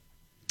well.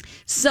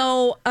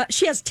 So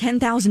she has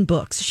 10,000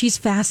 books. She's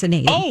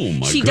fascinating. Oh,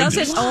 my She goodness.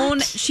 doesn't own,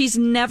 she's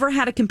never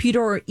had a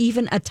computer or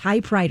even a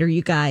typewriter,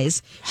 you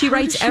guys. She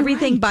writes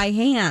everything by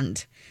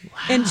hand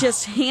and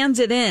just hands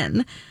it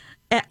in.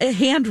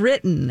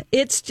 Handwritten.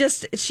 It's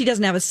just, she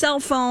doesn't have a cell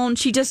phone.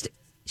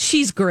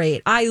 She's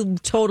great. I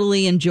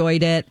totally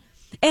enjoyed it.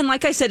 And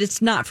like I said,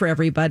 it's not for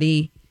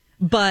everybody,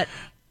 but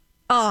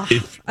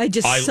I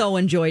just so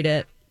enjoyed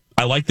it.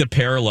 I like the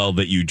parallel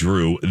that you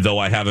drew, though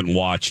I haven't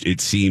watched.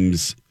 It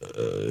seems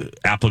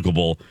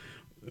applicable.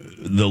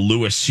 The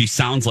Lewis, she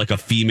sounds like a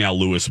female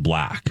Louis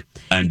Black.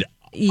 And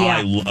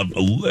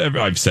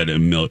I've said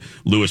it,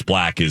 Louis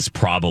Black is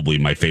probably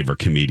my favorite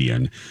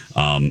comedian.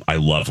 I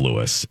love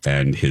Louis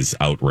and his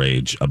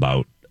outrage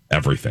about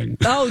everything.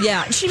 Oh,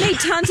 yeah. She made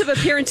tons of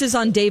appearances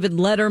on David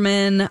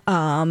Letterman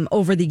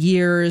over the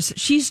years.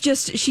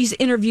 She's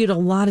interviewed a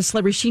lot of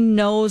celebrities. She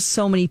knows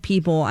so many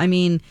people. I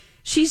mean,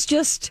 she's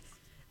just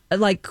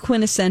like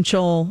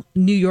quintessential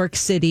New York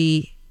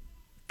City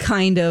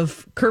kind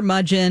of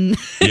curmudgeon.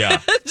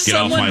 Yeah. Get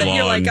off my lawn.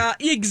 You're like,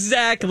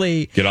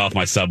 exactly. Get off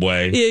my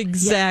subway.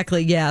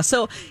 Exactly. Yeah.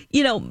 So,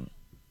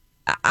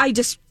 I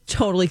just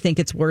totally think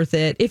it's worth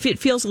it. If it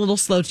feels a little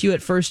slow to you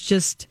at first,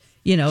 just,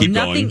 keep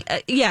nothing.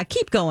 Going.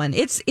 Keep going.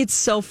 It's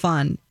so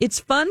fun. It's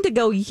fun to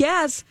go,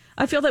 yes,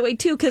 I feel that way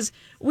too. Cause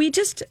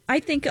I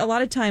think a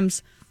lot of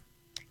times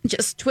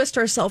just twist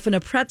ourselves in a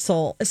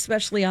pretzel,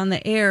 especially on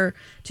the air,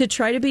 to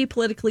try to be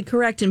politically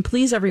correct and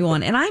please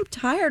everyone. And I'm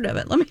tired of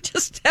it. Let me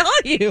just tell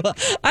you.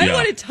 I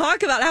want to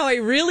talk about how I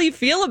really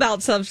feel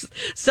about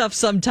stuff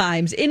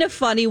sometimes in a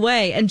funny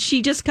way. And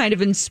she just kind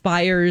of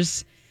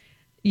inspires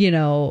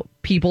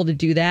people to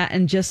do that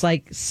and just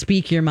like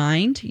speak your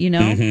mind,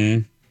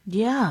 Mm-hmm.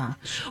 Yeah.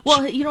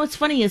 Well, what's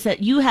funny is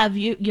that you're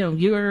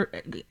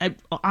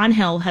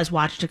Angel has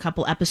watched a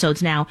couple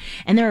episodes now,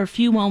 and there are a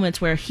few moments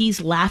where he's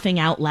laughing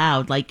out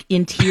loud, like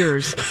in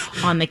tears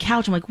on the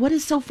couch. I'm like, what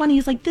is so funny?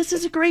 He's like, this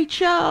is a great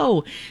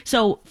show.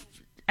 So,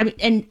 I mean,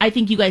 and I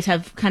think you guys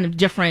have kind of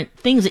different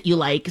things that you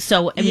like.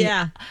 So, I mean,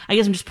 I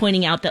guess I'm just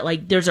pointing out that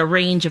like there's a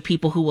range of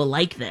people who will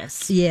like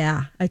this.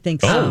 Yeah, I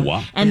think so. Oh,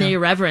 wow. And the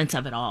irreverence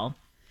of it all.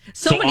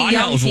 So many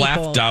young people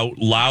laughed out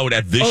loud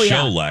at this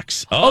show,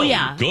 Lex. Oh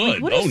yeah, good.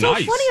 Like, what is so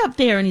funny up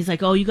there? And he's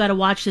like, "Oh, you got to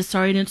watch this.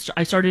 Sorry,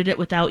 I started it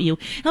without you."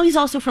 No, he's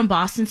also from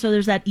Boston, so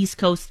there's that East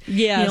Coast.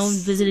 Yes,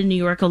 visited New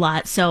York a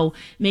lot, so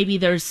maybe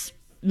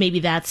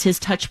that's his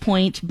touch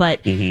point. But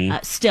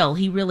still,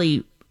 he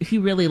really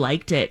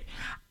liked it.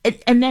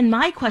 And then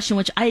my question,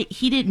 which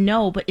he didn't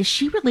know, but is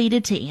she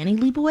related to Annie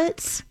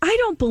Leibovitz? I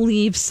don't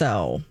believe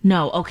so.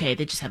 No, okay,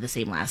 they just have the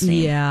same last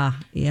name.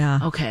 Yeah.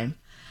 Okay.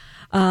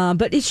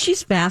 But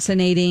she's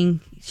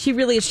fascinating. She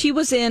really is. She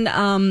was in,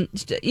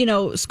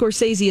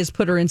 Scorsese has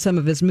put her in some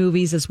of his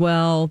movies as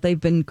well. They've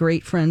been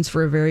great friends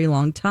for a very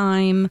long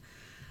time.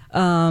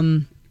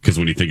 Because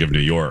when you think of New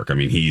York, I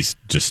mean, he's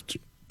just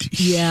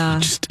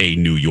a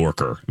New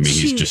Yorker. I mean,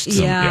 he's just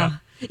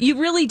You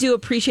really do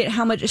appreciate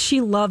how much she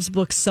loves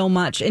books so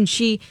much, and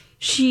she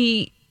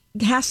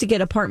has to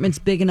get apartments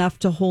big enough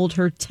to hold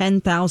her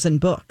 10,000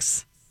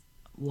 books.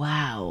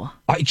 Wow.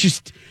 I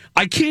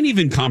can't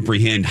even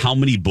comprehend how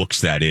many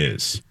books that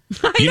is.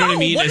 You know what I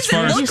mean? What as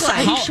far does it as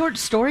look like? Short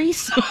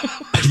stories?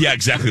 Yeah,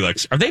 exactly. Like,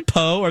 are they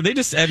Poe? Are they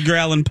just Edgar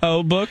Allan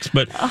Poe books?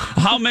 But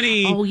how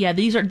many? Oh yeah,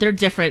 they're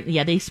different.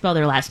 Yeah, they spell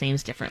their last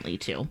names differently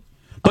too.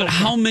 But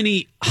how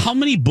many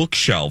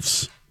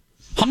bookshelves?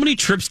 How many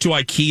trips to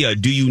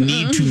IKEA do you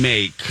need to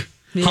make?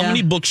 Yeah. How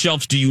many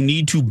bookshelves do you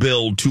need to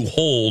build to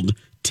hold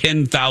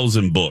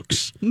 10,000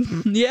 books?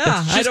 Yeah,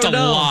 that's just I don't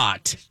know.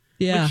 Lot.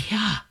 Yeah.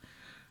 Yeah.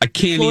 I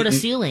can't floor to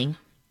ceiling.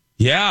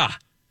 Yeah.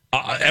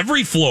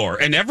 Every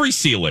floor and every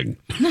ceiling.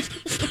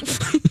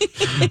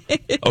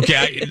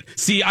 Okay.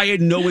 I had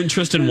no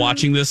interest in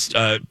watching this.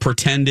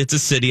 Pretend It's a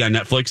City on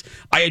Netflix.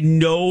 I had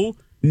no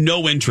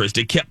interest.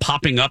 It kept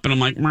popping up and I'm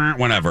like,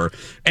 whatever.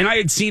 And I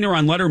had seen her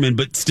on Letterman,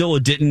 but still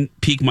it didn't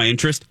pique my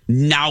interest.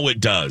 Now it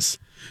does.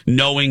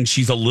 Knowing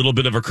she's a little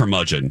bit of a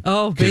curmudgeon.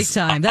 Oh, big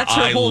time. That's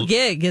her whole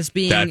gig is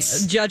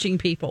judging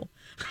people.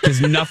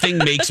 Because nothing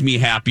makes me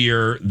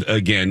happier,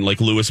 again,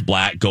 like Louis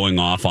Black going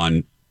off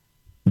on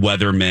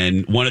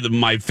Weathermen. One of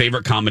my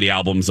favorite comedy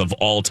albums of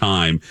all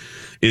time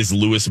is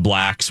Louis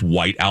Black's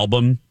White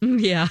Album.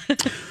 Yeah.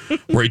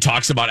 Where he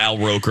talks about Al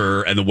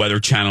Roker and the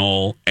Weather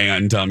Channel,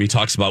 and he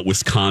talks about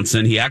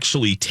Wisconsin. He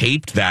actually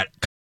taped that.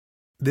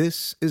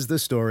 This is the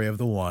story of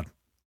the one.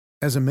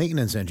 As a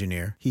maintenance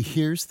engineer, he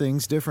hears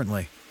things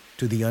differently.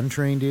 To the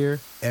untrained ear,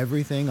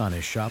 everything on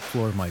his shop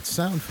floor might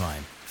sound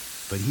fine,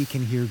 but he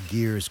can hear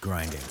gears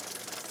grinding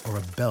or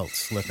a belt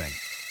slipping.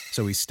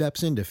 So he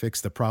steps in to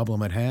fix the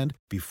problem at hand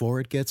before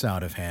it gets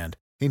out of hand.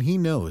 And he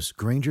knows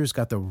Grainger's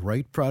got the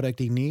right product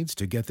he needs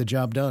to get the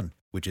job done,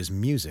 which is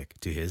music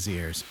to his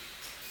ears.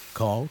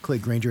 Call,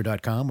 click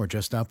Grainger.com, or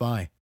just stop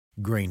by.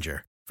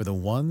 Grainger, for the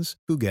ones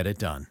who get it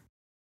done.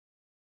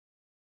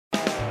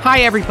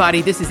 Hi,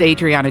 everybody. This is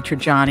Adriana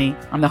Trajani.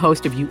 I'm the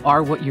host of You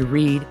Are What You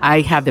Read.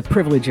 I have the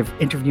privilege of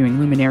interviewing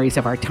luminaries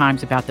of our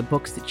times about the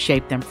books that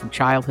shaped them from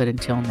childhood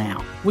until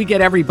now. We get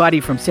everybody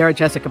from Sarah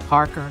Jessica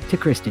Parker to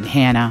Kristen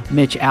Hanna,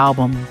 Mitch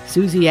Albom,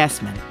 Susie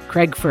Essman,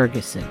 Craig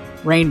Ferguson,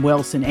 Rainn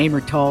Wilson,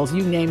 Amor Tolls,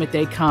 you name it,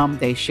 they come,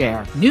 they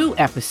share. New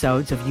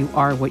episodes of You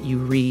Are What You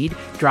Read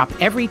drop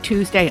every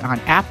Tuesday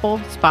on Apple,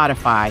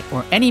 Spotify,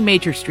 or any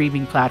major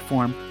streaming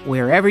platform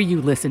wherever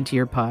you listen to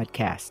your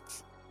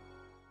podcasts.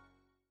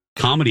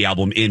 Comedy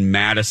album in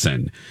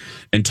Madison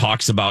and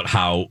talks about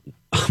how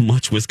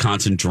much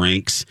Wisconsin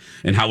drinks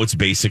and how it's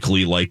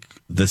basically like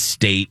the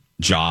state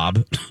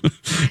job.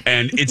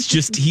 And it's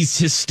just, he's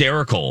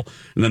hysterical.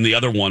 And then the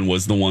other one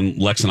was the one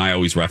Lex and I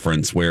always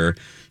reference where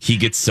he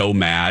gets so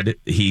mad.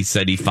 He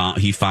said he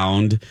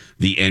found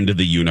the end of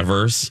the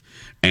universe,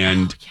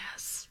 and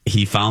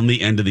he found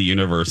the end of the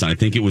universe. And I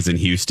think it was in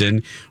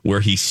Houston where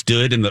he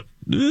stood in the,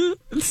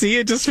 see,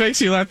 it just makes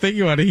you laugh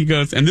thinking about it. He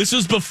goes, and this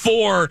is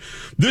before,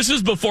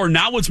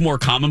 now it's more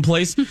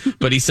commonplace,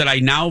 but he said, I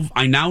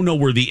now know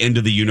where the end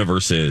of the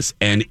universe is.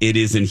 And it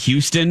is in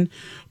Houston.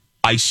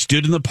 I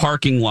stood in the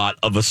parking lot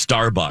of a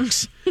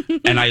Starbucks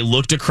and I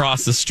looked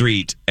across the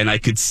street and I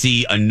could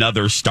see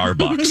another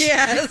Starbucks.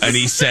 Yes. And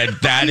he said,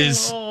 that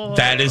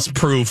is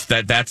proof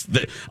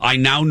that I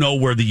now know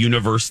where the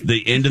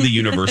end of the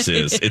universe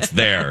is. It's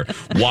there.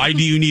 Why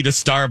do you need a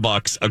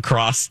Starbucks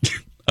across See,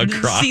 from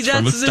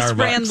a that's this Starbucks?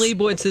 Fran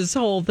Leibowitz's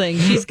whole thing.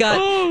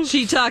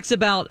 She talks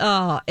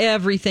about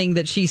everything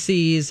that she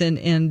sees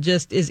and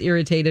just is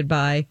irritated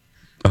by.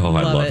 Oh,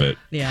 I love it.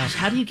 Yeah.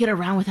 How do you get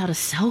around without a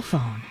cell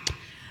phone?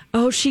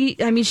 Oh, she's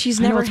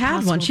never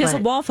had one. She has a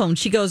wall phone.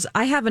 She goes,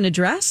 I have an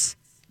address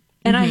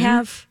and I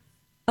have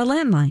a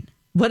landline.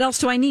 What else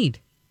do I need?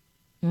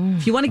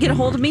 If you want to get a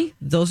hold of me,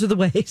 those are the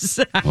ways.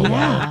 Oh,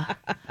 wow.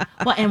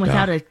 Well, and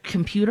without a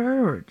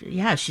computer,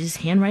 she's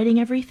handwriting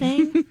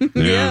everything.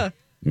 Yeah.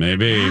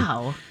 Maybe.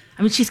 Wow.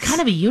 I mean, she's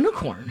kind of a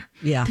unicorn.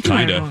 Yeah.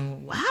 Kind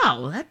of.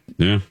 Wow. That.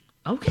 Yeah.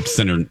 Okay. Have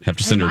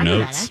to send her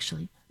notes. That,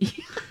 actually.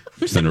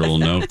 Send her little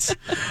notes.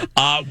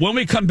 When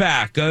we come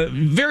back,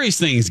 various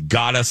things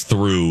got us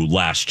through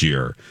last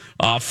year.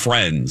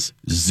 Friends,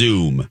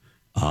 Zoom,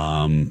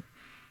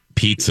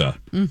 pizza,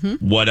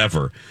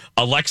 whatever.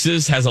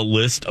 Alexis has a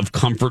list of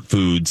comfort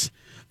foods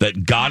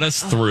that got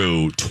us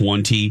through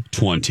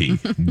 2020.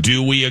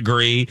 Do we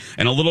agree?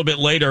 And a little bit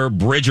later,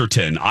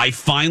 Bridgerton. I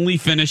finally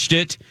finished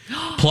it.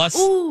 Plus,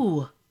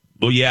 ooh.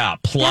 Well, yeah.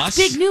 Plus,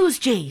 that's big news,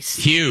 Jace.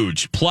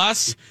 Huge.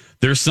 Plus,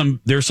 there's some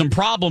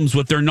problems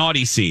with their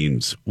naughty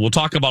scenes. We'll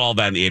talk about all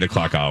that in the 8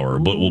 o'clock hour,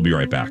 but we'll be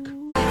right back.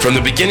 From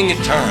the beginning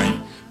of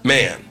time,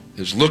 man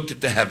has looked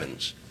at the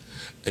heavens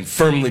and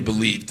firmly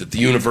believed that the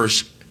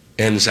universe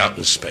ends out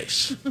in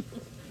space.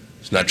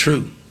 It's not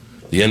true.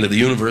 The end of the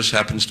universe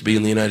happens to be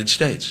in the United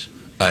States.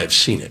 I have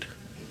seen it.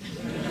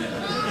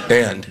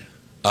 And,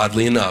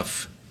 oddly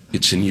enough,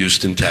 it's in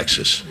Houston,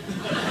 Texas.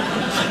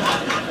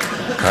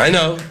 I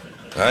know,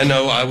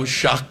 I was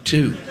shocked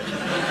too.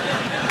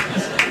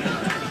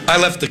 I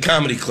left the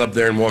comedy club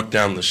there and walked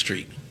down the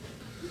street.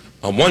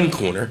 On one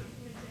corner,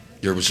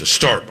 there was a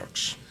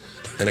Starbucks.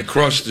 And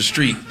across the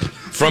street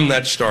from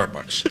that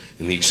Starbucks,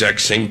 in the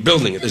exact same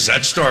building as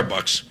that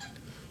Starbucks,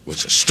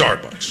 was a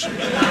Starbucks.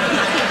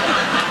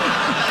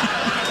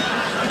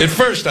 At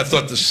first, I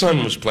thought the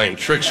sun was playing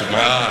tricks with my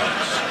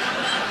eyes.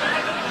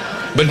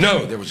 But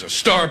no, there was a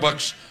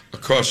Starbucks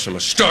across from a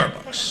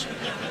Starbucks.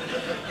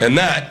 And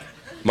that,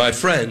 my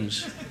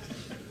friends,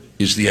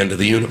 is the end of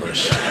the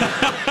universe.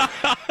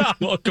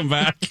 Welcome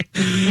back.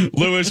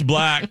 Lewis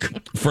Black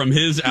from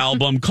his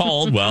album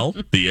called, well,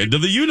 The End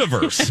of the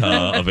Universe,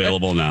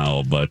 available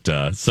now. But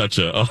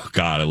oh,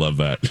 God, I love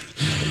that.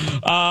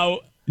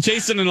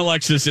 Jason and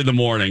Alexis in the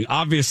morning.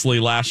 Obviously,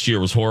 last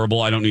year was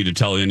horrible. I don't need to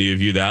tell any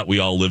of you that. We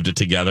all lived it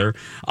together.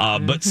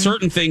 But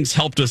certain things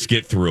helped us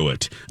get through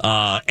it.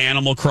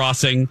 Animal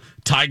Crossing,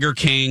 Tiger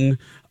King,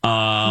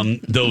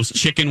 those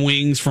chicken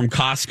wings from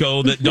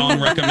Costco that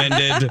Dawn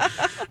recommended.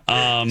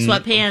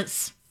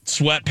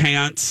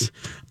 Sweatpants.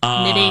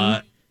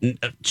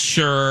 Knitting.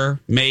 Sure,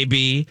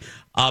 maybe.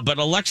 But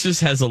Alexis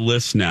has a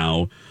list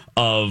now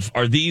of,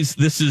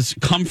 this is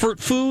comfort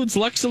foods,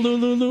 Lexa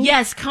Lulu?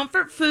 Yes,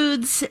 comfort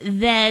foods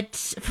that,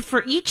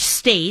 for each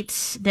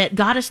state, that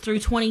got us through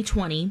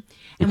 2020.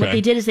 And what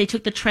they did is they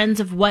took the trends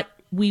of what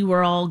we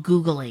were all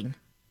Googling.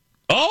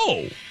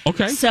 Oh,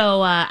 okay.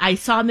 So I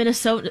saw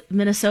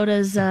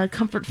Minnesota's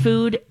comfort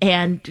food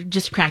and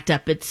just cracked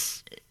up.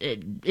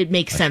 It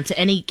makes sense.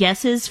 Any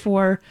guesses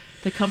for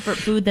the comfort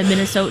food that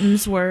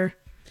Minnesotans were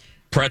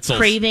pretzels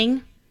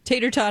craving?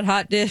 Tater tot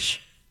hot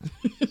dish.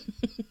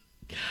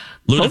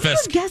 Both good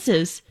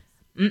guesses.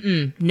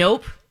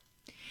 Nope.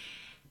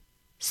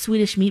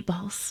 Swedish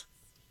meatballs.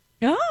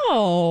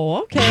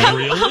 Oh, okay.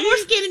 Really? How more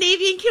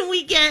Scandinavian can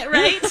we get,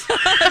 right?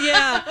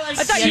 Yeah. I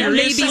thought you were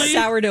maybe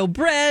sourdough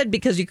bread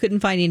because you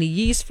couldn't find any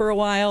yeast for a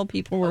while.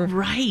 People were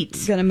going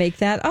to make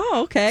that.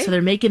 Oh, okay. So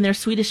they're making their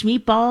Swedish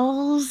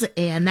meatballs,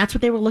 and that's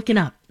what they were looking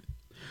up.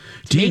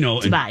 Do you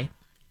know, to buy.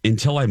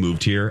 Until I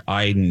moved here,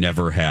 I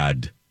never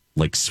had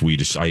like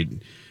Swedish.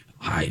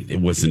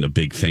 It wasn't a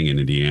big thing in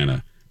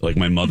Indiana. Like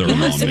my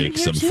mother-in-law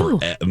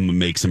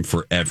makes them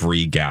for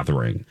every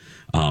gathering.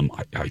 I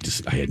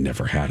had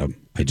never had them.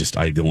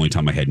 The only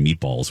time I had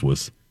meatballs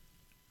was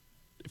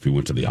if we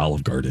went to the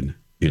Olive Garden,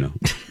 you know.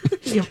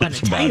 You have an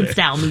Italian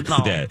style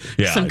meatball.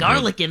 Yeah, some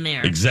garlic in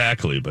there.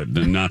 Exactly, but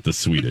not the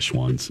Swedish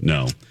ones.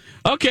 No.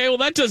 Okay, well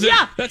that's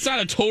not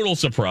a total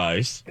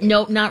surprise.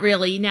 No, not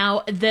really.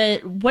 Now,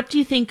 what do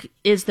you think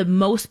is the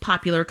most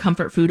popular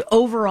comfort food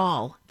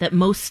overall that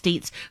most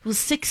states,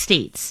 6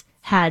 states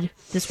had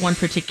this one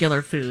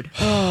particular food?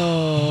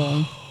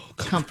 Oh,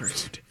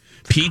 comfort.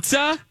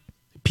 Pizza,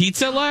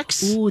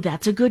 Lex? Ooh,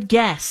 that's a good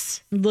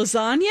guess.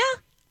 Lasagna?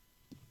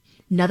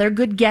 Another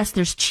good guess.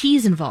 There's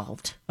cheese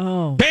involved.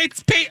 Oh.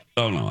 Pizza.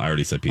 Oh, no, I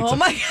already said pizza. Oh,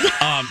 my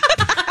God.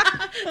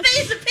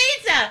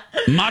 Pizza.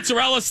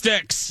 Mozzarella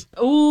sticks.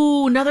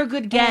 Ooh, another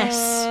good guess.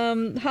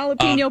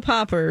 Jalapeno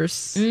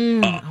poppers.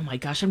 Oh, my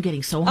gosh, I'm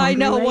getting so hungry. I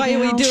know. Why are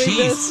we doing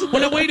this?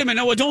 Well, no, wait a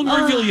minute. No, don't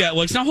reveal yet,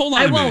 Lex. Now, hold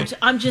on a minute. I won't.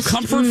 I'm just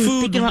comfort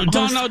food.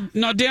 Don,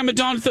 no, damn it,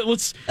 Don.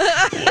 Let's.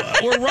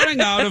 We're running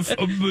out of.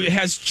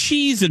 Has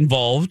cheese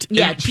involved?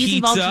 Yeah,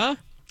 cheese pizza. Involved.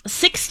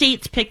 6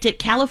 states picked it: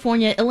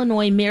 California,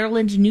 Illinois,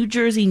 Maryland, New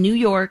Jersey, New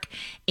York,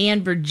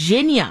 and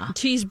Virginia.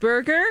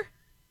 Cheeseburger?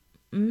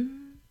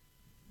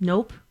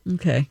 Nope.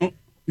 Okay.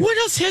 What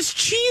else has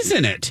cheese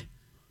in it?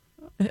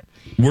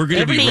 We're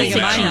going to be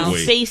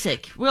real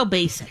basic. Real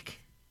basic.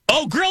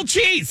 Oh, grilled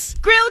cheese!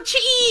 Grilled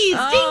cheese!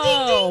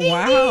 Oh, ding, ding, ding,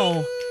 wow.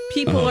 ding.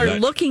 People are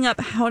looking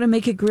up how to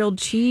make a grilled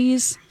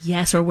cheese.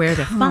 Yes, or where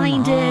to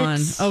find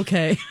it.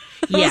 Okay.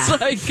 Yeah. I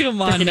was like,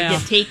 come on now.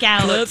 Get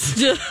takeout. Let's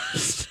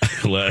just...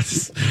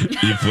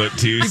 You put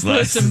 2 slices.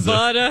 Put some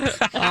butter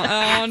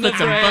on the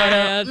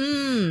bread.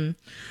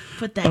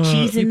 Put that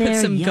cheese in you there.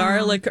 put some Yum.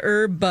 garlic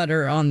herb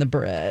butter on the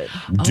bread.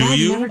 Do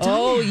you? never done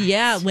Oh, that.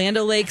 yeah. Land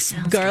O'Lakes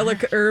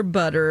garlic herb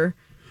butter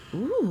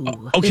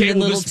Ooh. Okay, in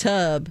the well, little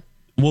tub.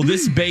 Well,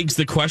 this begs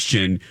the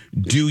question: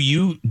 Do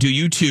you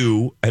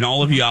two, and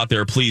all of you out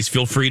there, please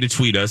feel free to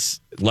tweet us,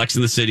 Lex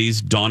in the Cities,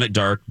 Dawn at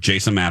Dark,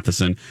 Jason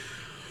Matheson.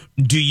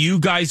 Do you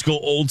guys go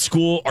old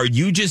school? Are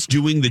you just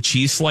doing the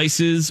cheese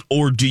slices,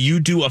 or do you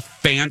do a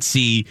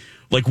fancy?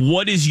 Like,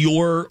 what's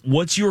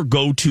your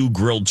go-to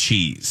grilled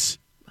cheese?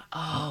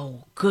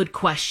 Oh, good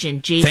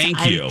question, Jason.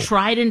 Thank you.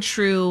 Tried and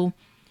true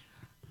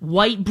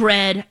white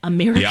bread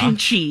American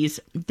cheese.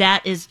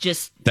 That is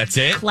just That's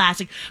it?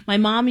 classic. My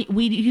mom,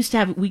 we used to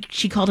have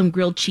she called them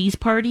grilled cheese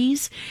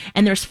parties,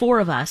 and there's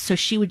 4 of us, so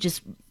she would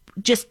just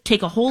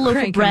take a whole loaf of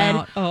Crank 'em bread,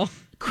 out.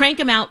 crank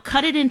them out,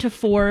 cut it into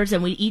 4s,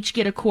 and we each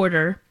get a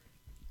quarter.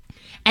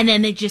 And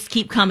then they just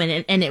keep coming,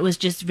 and it was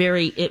just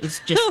American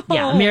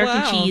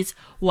cheese,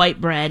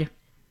 white bread.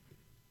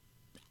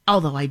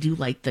 Although I do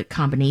like the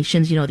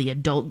combinations, the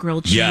adult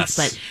grilled cheese. Yes.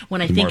 But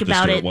when I The think Martha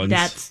about Stewart it,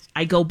 ones.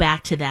 I go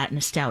back to that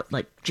nostalgia,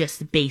 like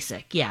just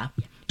basic. Yeah.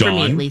 Dawn? For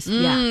me at least.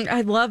 Yeah.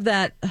 I love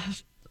that.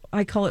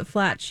 I call it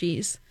flat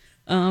cheese.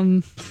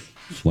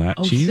 Flat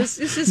cheese? This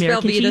is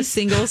American Velveeta cheese?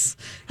 singles.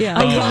 Yeah,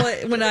 I call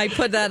it when I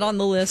put that on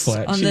the list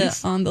Flat on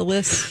cheese? the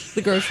list,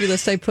 the grocery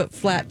list. I put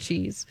flat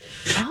cheese.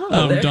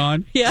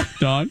 Dawn. Yeah.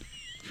 Dawn.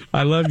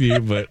 I love you,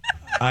 but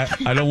I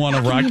don't want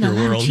to rock your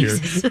world here.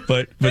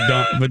 But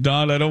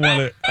Dawn, I don't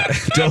want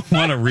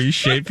to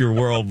reshape your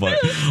world. But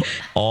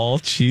all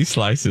cheese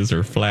slices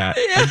are flat.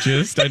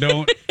 I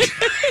don't.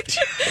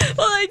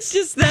 Well, it's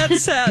just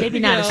that's how. Maybe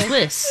not a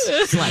Swiss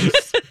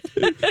slice.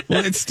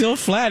 Well, it's still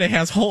flat. It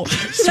has holes.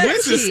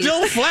 Swiss is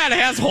still flat. It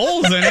has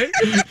holes in it,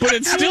 but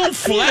it's still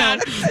flat.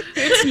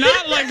 It's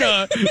not like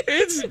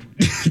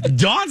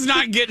Dawn's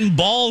not getting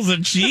balls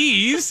of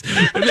cheese.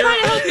 I'm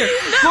trying to help you.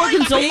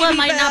 Gorgonzola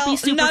might not be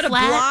super not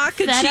flat. a block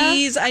of Feta.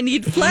 cheese. I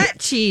need flat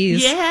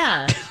cheese.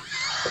 Yeah.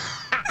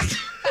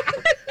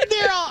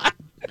 They're all.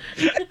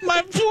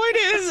 My point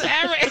is,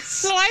 every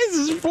slice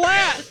is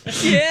flat.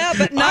 Yeah,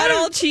 but not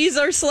all cheese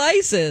are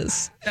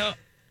slices.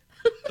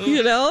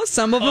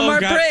 Some of them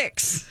are God.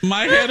 bricks.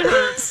 My head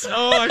hurts.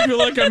 Oh, I feel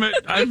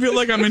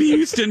like I'm in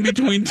Houston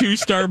between 2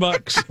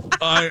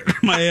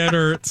 Starbucks. My head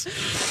hurts.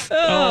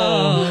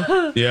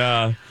 Oh,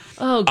 yeah.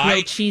 Oh,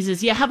 grilled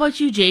cheeses. Yeah. How about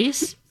you,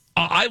 Jace?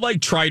 I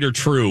like tried or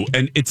true,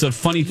 and it's a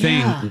funny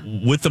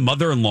thing with the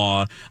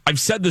mother-in-law. I've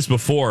said this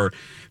before.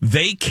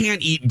 They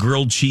can't eat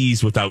grilled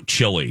cheese without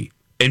chili,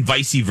 and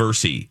vice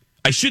versa.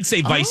 I should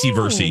say vice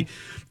versa.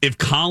 If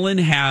Colin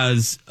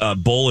has a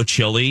bowl of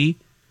chili,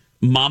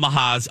 Mama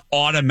Haas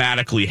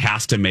automatically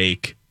has to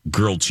make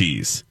grilled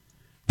cheese.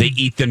 They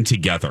eat them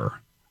together.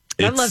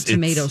 I love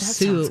tomato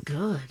soup. Sounds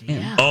good.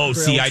 Yeah. Oh,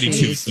 see, I do too.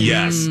 cheese.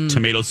 Yes,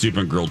 tomato soup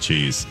and grilled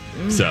cheese.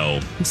 So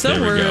there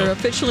we we're go.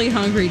 officially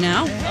hungry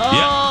now.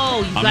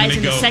 Oh, you I'm guys, gonna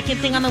and the go. second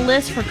thing on the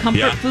list for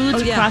comfort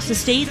foods across the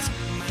states,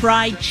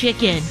 fried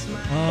chicken.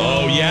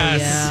 Oh,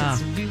 yes.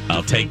 Yeah.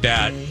 I'll take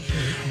that.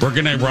 We're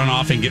going to run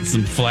off and get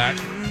some flat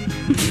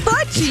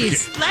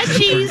cheese. Flat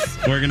cheese.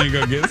 We're going to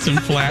go get some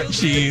flat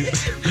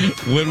cheese.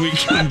 When we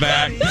come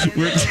back,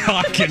 we're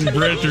talking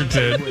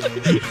Bridgerton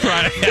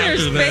right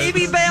There's after this.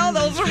 Baby Bell,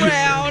 those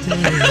around.